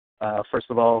about. First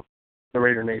of all, the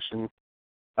Raider Nation.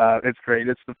 It's great.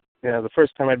 It's the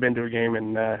first time I've been to a game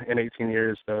in 18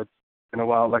 years, so it's been a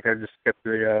while. Like I just get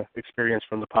the experience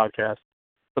from the podcast.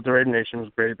 But the Raider Nation was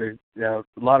great. A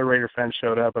lot of Raider fans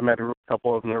showed up. I met a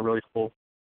couple of them. They're really cool.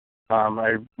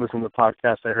 I listened to the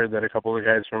podcast. I heard that a couple of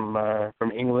guys from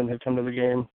England had come to the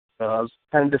game. So I was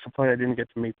kind of disappointed I didn't get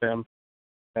to meet them.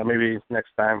 Maybe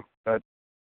next time. But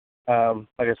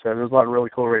like I said, there's a lot of really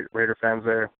cool Raider fans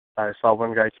there. I saw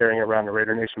one guy carrying around a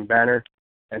Raider Nation banner,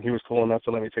 and he was cool enough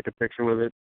to let me take a picture with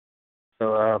it.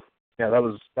 So that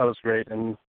was great.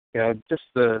 And just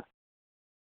the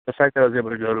fact that I was able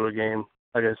to go to a game.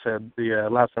 Like I said, the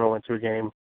last time I went to a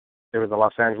game, they were the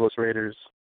Los Angeles Raiders.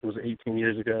 It was 18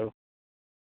 years ago.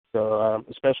 So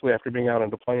especially after being out on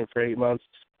deployment for 8 months,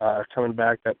 coming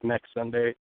back that next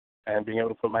Sunday and being able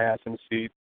to put my ass in the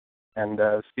seat and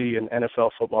see an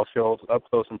NFL football field up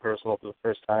close and personal for the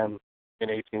first time in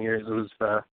 18 years,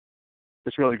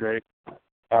 it's really great.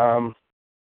 And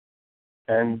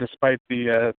despite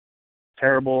the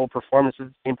terrible performances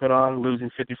the team put on, losing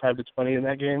 55-20 in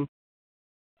that game,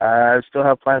 I still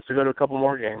have plans to go to a couple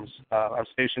more games. I'm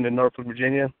stationed in Norfolk,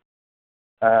 Virginia.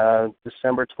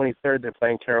 December 23rd, they're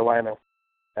playing Carolina,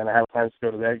 and I have plans to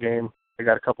go to that game. I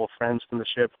got a couple of friends from the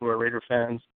ship who are Raider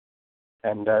fans,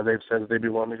 and they've said that they'd be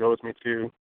willing to go with me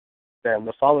too. Then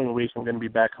the following week, I'm going to be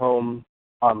back home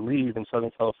on leave in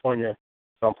Southern California,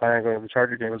 so I'm planning on going to the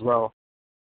Charger game as well.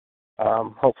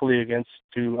 Hopefully against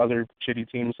 2 other shitty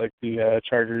teams like the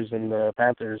Chargers and the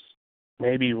Panthers.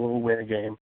 Maybe we'll win a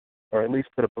game, or at least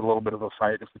put up a little bit of a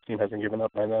fight if the team hasn't given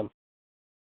up by then.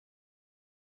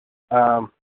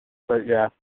 But yeah,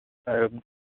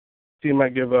 team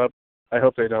might give up. I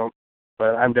hope they don't,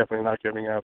 but I'm definitely not giving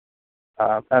up.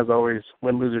 As always,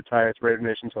 win, lose, or tie, it's Raider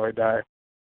Nation till I die.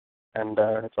 And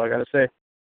that's all I got to say.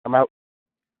 I'm out.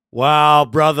 Wow,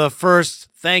 brother. First,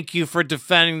 thank you for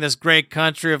defending this great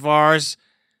country of ours.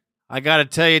 I got to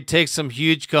tell you, it takes some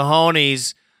huge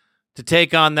cojones to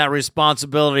take on that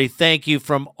responsibility. Thank you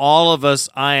from all of us,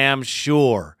 I am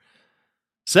sure.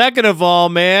 Second of all,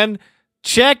 man,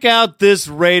 check out this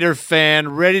Raider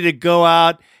fan ready to go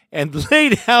out and lay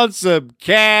down some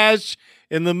cash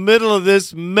in the middle of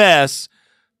this mess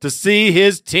to see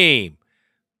his team.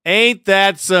 Ain't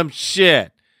that some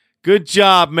shit? Good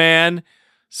job, man.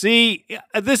 See,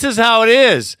 this is how it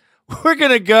is. We're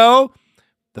going to go.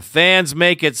 The fans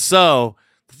make it so.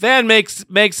 The fan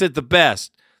makes it the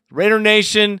best. Raider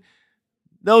Nation,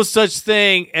 no such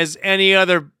thing as any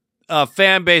other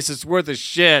fan base that's worth a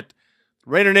shit.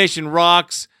 Raider Nation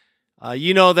rocks.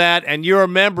 You know that, and you're a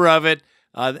member of it,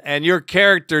 and your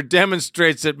character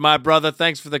demonstrates it, my brother.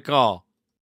 Thanks for the call.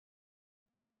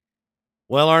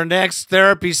 Well, our next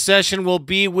therapy session will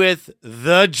be with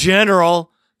the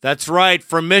General. That's right,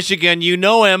 from Michigan. You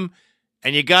know him,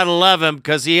 and you got to love him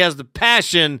because he has the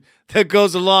passion that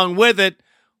goes along with it.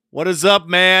 What is up,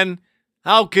 man?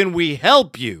 How can we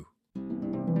help you?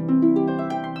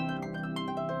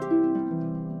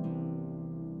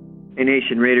 Hey,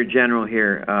 Nation, Raider General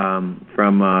here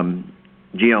from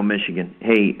GL, Michigan.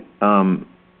 Hey,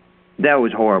 that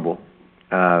was horrible.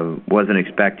 Wasn't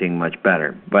expecting much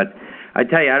better. But I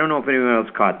tell you, I don't know if anyone else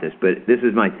caught this, but this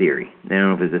is my theory. I don't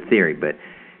know if it's a theory, but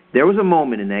there was a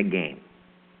moment in that game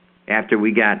after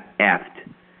we got effed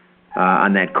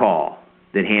on that call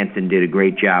that Hansen did a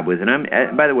great job with.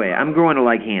 And by the way, I'm growing to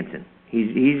like Hansen.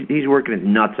 He's working his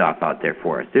nuts off out there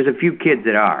for us. There's a few kids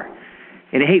that are.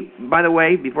 And hey, by the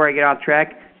way, before I get off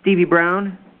track, Stevie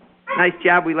Brown, nice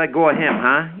job we let go of him,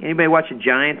 huh? Anybody watch the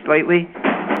Giants lately?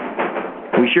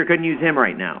 We sure couldn't use him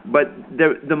right now. But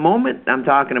the moment I'm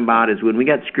talking about is when we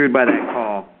got screwed by that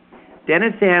call.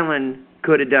 Dennis Allen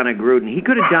could have done a Gruden. He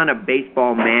could have done a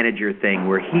baseball manager thing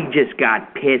where he just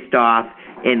got pissed off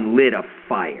and lit a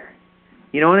fire.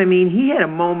 You know what I mean? He had a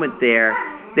moment there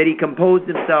that he composed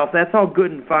himself. That's all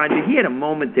good and fine, but he had a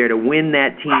moment there to win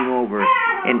that team over.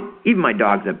 And even my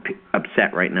dog's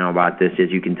upset right now about this,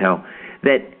 as you can tell,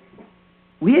 that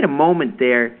we had a moment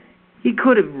there. He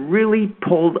could have really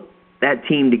pulled that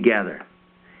team together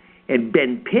and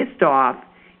been pissed off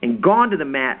and gone to the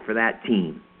mat for that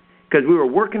team because we were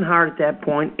working hard at that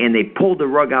point, and they pulled the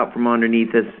rug out from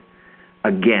underneath us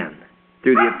again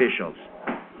through the officials.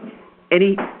 And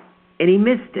he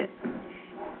missed it.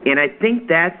 And I think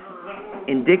that's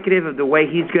indicative of the way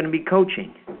he's going to be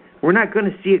coaching. We're not going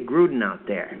to see a Gruden out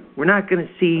there. We're not going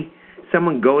to see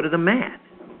someone go to the mat,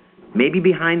 maybe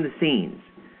behind the scenes.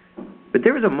 But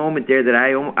there was a moment there that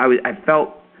I felt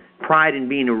pride in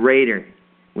being a Raider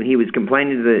when he was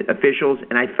complaining to the officials,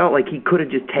 and I felt like he could have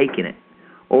just taken it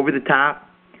over the top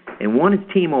and won his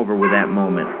team over with that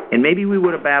moment. And maybe we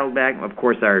would have battled back. Of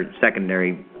course, our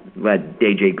secondary let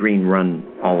DJ Green run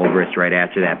all over us right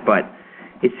after that. But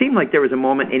it seemed like there was a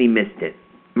moment, and he missed it.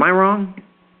 Am I wrong?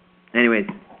 Anyways,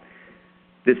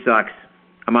 this sucks.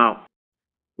 I'm out.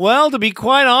 Well, to be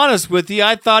quite honest with you,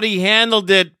 I thought he handled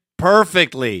it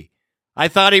perfectly. I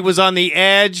thought he was on the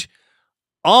edge,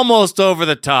 almost over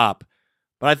the top.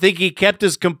 But I think he kept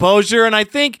his composure, and I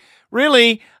think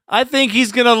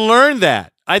he's going to learn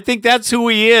that. I think that's who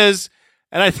he is,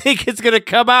 and I think it's going to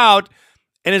come out,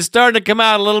 and it's starting to come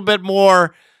out a little bit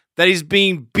more that he's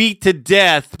being beat to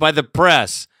death by the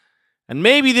press. And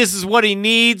maybe this is what he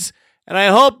needs, and I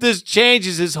hope this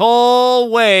changes his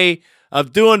whole way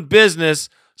of doing business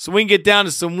so we can get down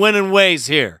to some winning ways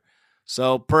here.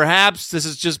 So perhaps this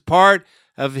is just part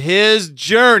of his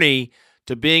journey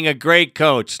to being a great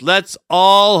coach. Let's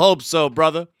all hope so,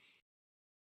 brother.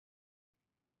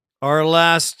 Our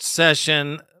last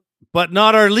session, but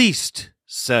not our least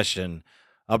session.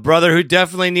 A brother who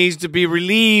definitely needs to be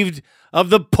relieved of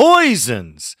the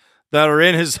poisons that are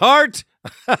in his heart.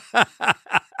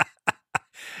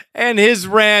 And his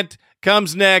rant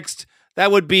comes next.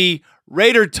 That would be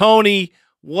Raider Tony.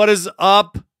 What is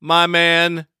up, my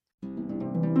man?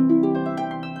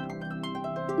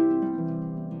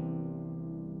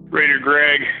 Raider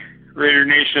Greg, Raider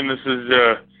Nation, this is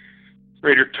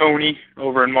Raider Tony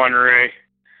over in Monterey,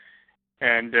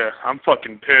 and I'm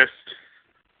fucking pissed.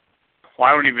 Well,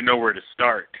 I don't even know where to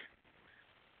start.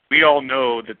 We all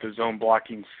know that the zone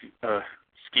blocking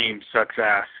scheme sucks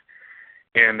ass,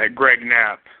 and that Greg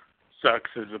Knapp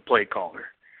sucks as a play caller.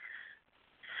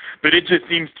 But it just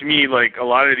seems to me like a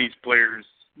lot of these players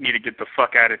need to get the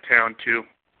fuck out of town, too.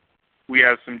 We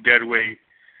have some dead weight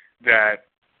that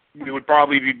we would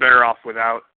probably be better off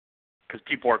without because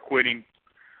people are quitting.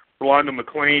 Rolando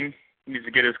McClain needs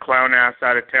to get his clown ass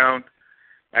out of town.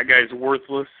 That guy's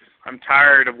worthless. I'm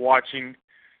tired of watching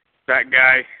that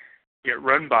guy get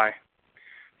run by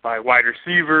wide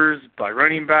receivers, by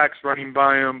running backs running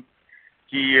by him.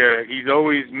 He's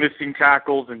always missing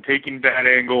tackles and taking bad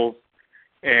angles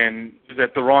and is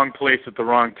at the wrong place at the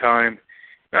wrong time.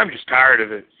 And I'm just tired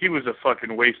of it. He was a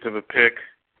fucking waste of a pick.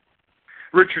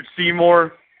 Richard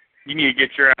Seymour, you need to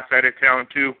get your ass out of town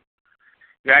too.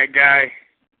 That guy,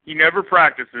 he never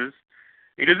practices.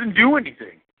 He doesn't do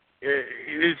anything.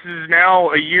 This is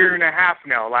now a year and a half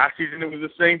now. Last season it was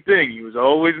the same thing. He was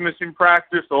always missing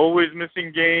practice, always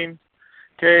missing games.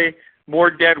 Okay, more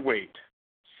dead weight.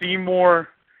 Seymour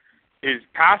is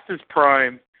past his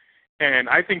prime, and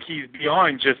I think he's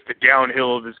beyond just the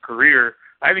downhill of his career.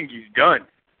 I think he's done.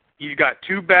 He's got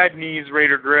 2 bad knees,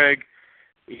 Raider Greg.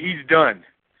 He's done,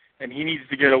 and he needs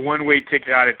to get a one-way ticket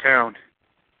out of town.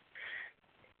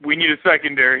 We need a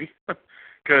secondary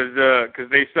because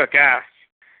they suck ass.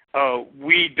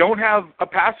 We don't have a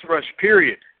pass rush,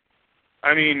 period.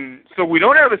 I mean, so we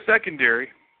don't have a secondary,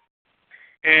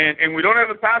 and we don't have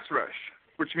a pass rush,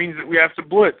 which means that we have to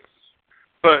blitz.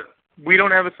 But we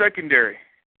don't have a secondary.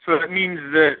 So that means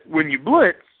that when you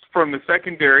blitz from the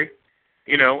secondary,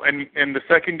 and the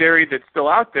secondary that's still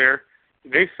out there,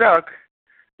 they suck,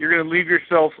 you're going to leave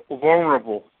yourself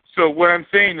vulnerable. So what I'm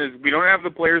saying is we don't have the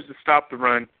players to stop the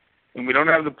run, and we don't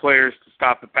have the players to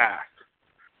stop the pass.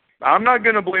 I'm not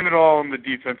going to blame it all on the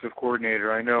defensive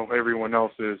coordinator. I know everyone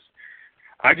else is.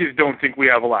 I just don't think we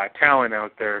have a lot of talent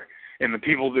out there, and the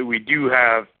people that we do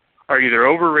have are either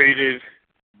overrated,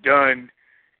 done,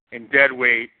 and dead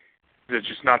weight. They're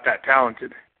just not that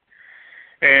talented.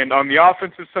 And on the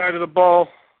offensive side of the ball,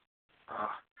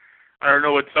 I don't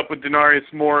know what's up with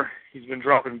Denarius Moore. He's been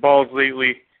dropping balls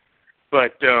lately,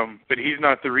 but he's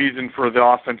not the reason for the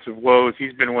offensive woes.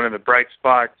 He's been one of the bright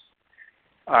spots.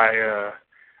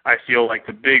 I feel like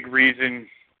the big reason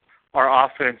our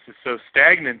offense is so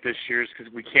stagnant this year is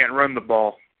because we can't run the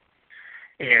ball.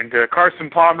 And Carson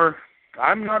Palmer,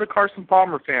 I'm not a Carson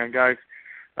Palmer fan, guys.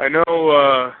 I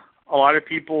know a lot of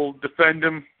people defend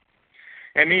him,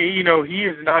 and he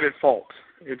is not at fault.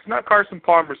 It's not Carson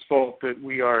Palmer's fault that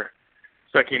we are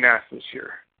sucking ass this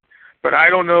year. But I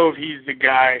don't know if he's the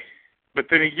guy. But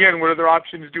then again, what other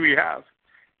options do we have?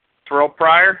 Terrell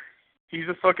Pryor, he's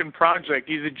a fucking project.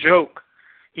 He's a joke.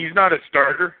 He's not a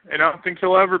starter, and I don't think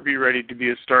he'll ever be ready to be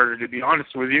a starter, to be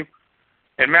honest with you.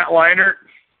 And Matt Leinart,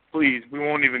 please, we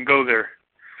won't even go there.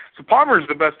 So Palmer's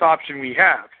the best option we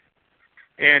have.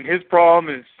 And his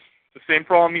problem is the same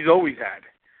problem he's always had.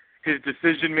 His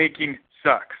decision-making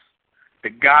sucks. The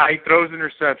guy throws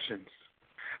interceptions.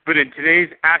 But in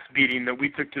today's ass beating that we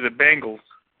took to the Bengals,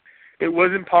 it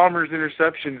wasn't Palmer's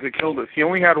interceptions that killed us. He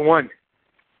only had one.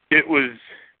 It was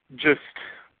just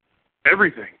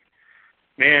everything.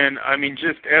 Man, I mean,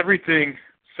 just everything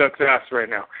sucks ass right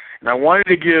now. And I wanted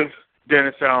to give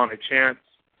Dennis Allen a chance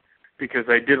because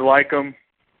I did like him,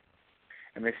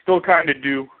 and I still kind of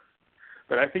do,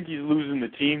 but I think he's losing the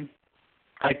team.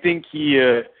 I think he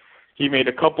made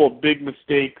a couple of big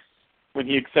mistakes when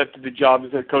he accepted the job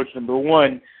as head coach. Number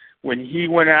one, when he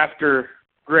went after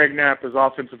Greg Knapp as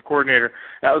offensive coordinator,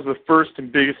 that was the first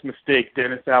and biggest mistake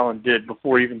Dennis Allen did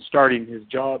before even starting his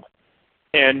job.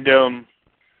 And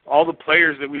all the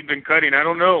players that we've been cutting, I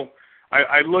don't know.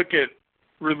 I look at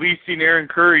releasing Aaron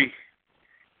Curry,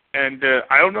 and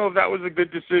I don't know if that was a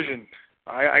good decision.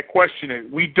 I question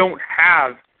it. We don't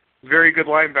have very good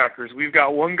linebackers. We've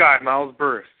got one guy, Miles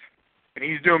Burris, and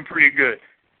he's doing pretty good,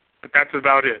 but that's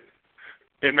about it.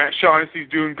 And Matt Shaughnessy's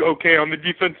doing okay on the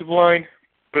defensive line,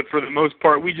 but for the most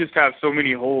part, we just have so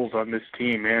many holes on this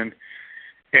team, man.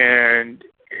 And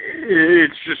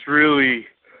it's just really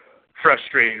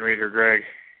frustrating, Raider Greg.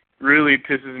 Really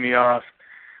pisses me off.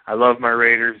 I love my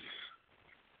Raiders.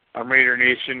 I'm Raider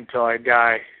Nation till I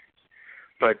die.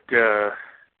 But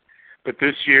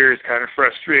this year is kind of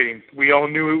frustrating. We all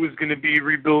knew it was going to be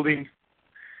rebuilding,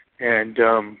 and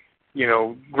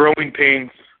growing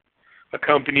pains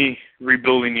accompany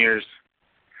rebuilding years.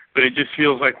 But it just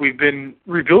feels like we've been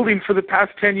rebuilding for the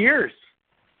past 10 years.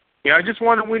 I just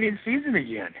want a winning season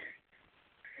again.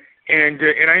 And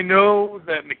I know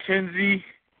that McKenzie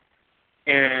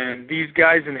and these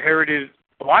guys inherited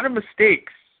a lot of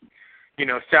mistakes,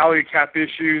 salary cap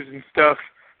issues and stuff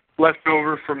left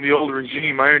over from the old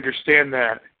regime. I understand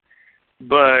that.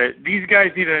 But these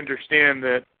guys need to understand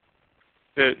that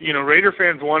Raider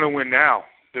fans want to win now,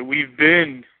 that we've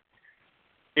been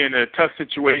in a tough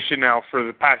situation now for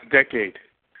the past decade.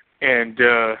 And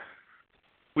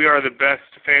we are the best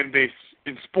fan base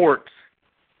in sports.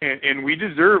 And we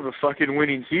deserve a fucking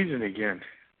winning season again.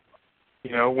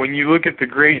 When you look at the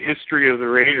great history of the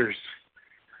Raiders,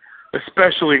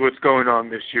 especially what's going on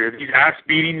this year, these ass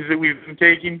beatings that we've been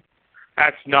taking,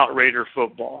 that's not Raider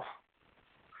football.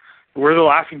 We're the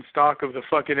laughing stock of the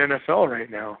fucking NFL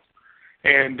right now.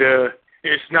 And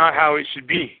it's not how it should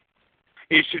be.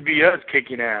 It should be us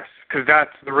kicking ass, because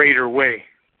that's the Raider way.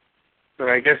 But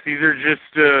I guess these are just,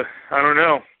 I don't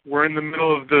know, we're in the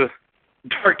middle of the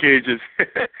dark ages.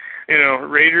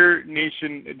 Raider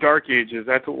Nation dark ages,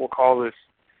 that's what we'll call this.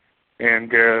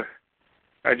 And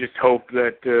I just hope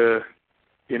that,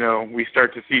 we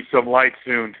start to see some light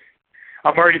soon.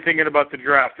 I'm already thinking about the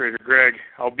draft, Raider Greg.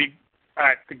 I'll be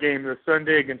at the game this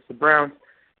Sunday against the Browns.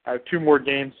 I have 2 more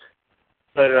games,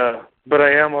 but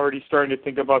I am already starting to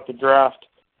think about the draft,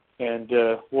 and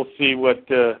we'll see what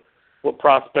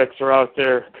prospects are out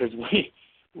there, because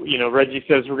Reggie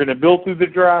says we're going to build through the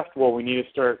draft. Well, we need to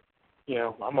start.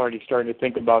 I'm already starting to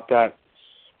think about that.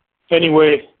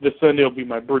 Anyway, this Sunday will be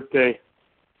my birthday,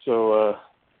 so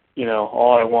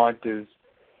all I want is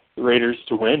the Raiders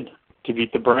to win, to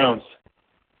beat the Browns.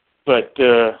 But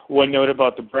one note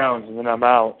about the Browns, and then I'm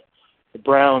out. The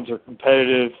Browns are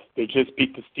competitive. They just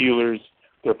beat the Steelers.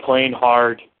 They're playing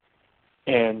hard,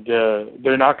 and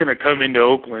they're not going to come into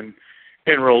Oakland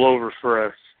and roll over for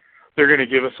us. They're going to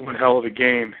give us one hell of a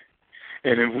game.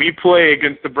 And if we play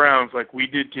against the Browns like we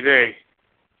did today,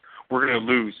 we're going to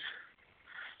lose.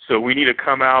 So we need to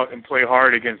come out and play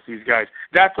hard against these guys.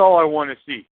 That's all I want to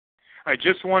see. I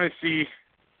just want to see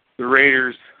the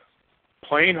Raiders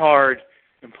playing hard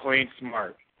and playing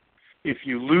smart. If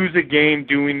you lose a game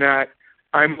doing that,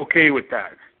 I'm okay with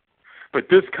that. But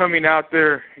this coming out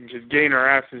there and just getting our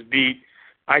asses beat,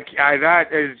 that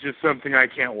is just something I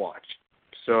can't watch.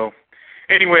 So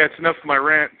anyway, that's enough of my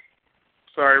rant.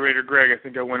 Sorry, Raider Greg, I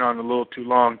think I went on a little too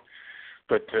long,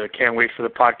 but can't wait for the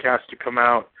podcast to come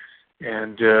out.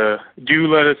 And do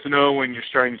let us know when you're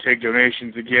starting to take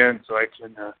donations again so I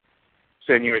can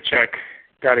send you a check.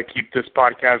 Got to keep this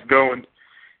podcast going.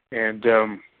 And,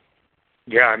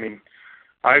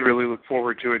 I really look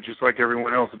forward to it just like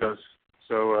everyone else does.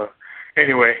 So,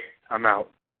 anyway, I'm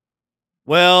out.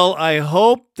 Well, I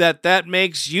hope that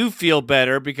makes you feel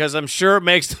better, because I'm sure it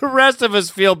makes the rest of us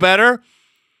feel better.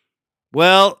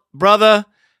 Well, brother,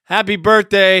 happy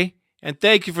birthday, and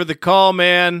thank you for the call,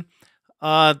 man.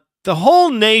 The whole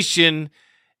nation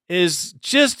is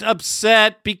just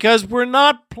upset because we're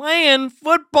not playing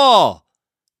football.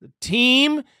 The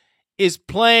team is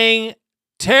playing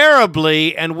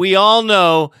terribly, and we all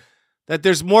know that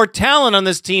there's more talent on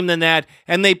this team than that,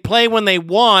 and they play when they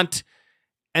want,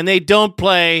 and they don't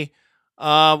play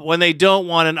when they don't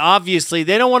want, and obviously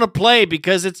they don't want to play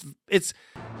because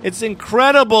it's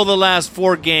incredible the last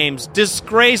 4 games.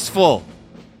 Disgraceful.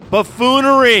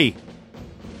 Buffoonery.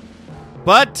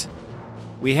 But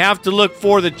we have to look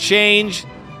for the change,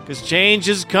 because change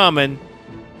is coming,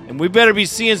 and we better be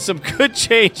seeing some good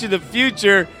change in the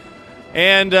future.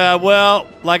 And,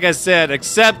 like I said,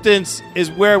 acceptance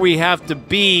is where we have to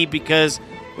be, because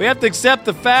we have to accept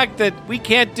the fact that we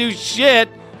can't do shit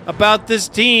about this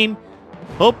team.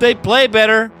 Hope they play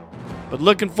better. But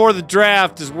looking for the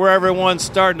draft is where everyone's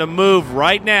starting to move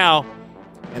right now.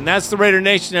 And that's the Raider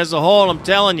Nation as a whole, I'm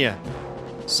telling you.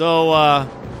 So,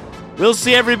 we'll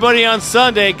see everybody on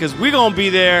Sunday, because we're going to be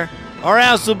there. Our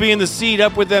ass will be in the seat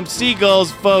up with them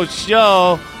Seagulls for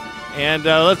show. And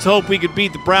let's hope we could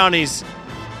beat the Brownies.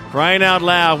 Crying out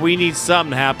loud, we need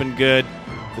something to happen good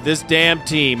for this damn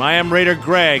team. I am Raider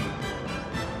Greg,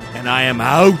 and I am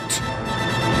out.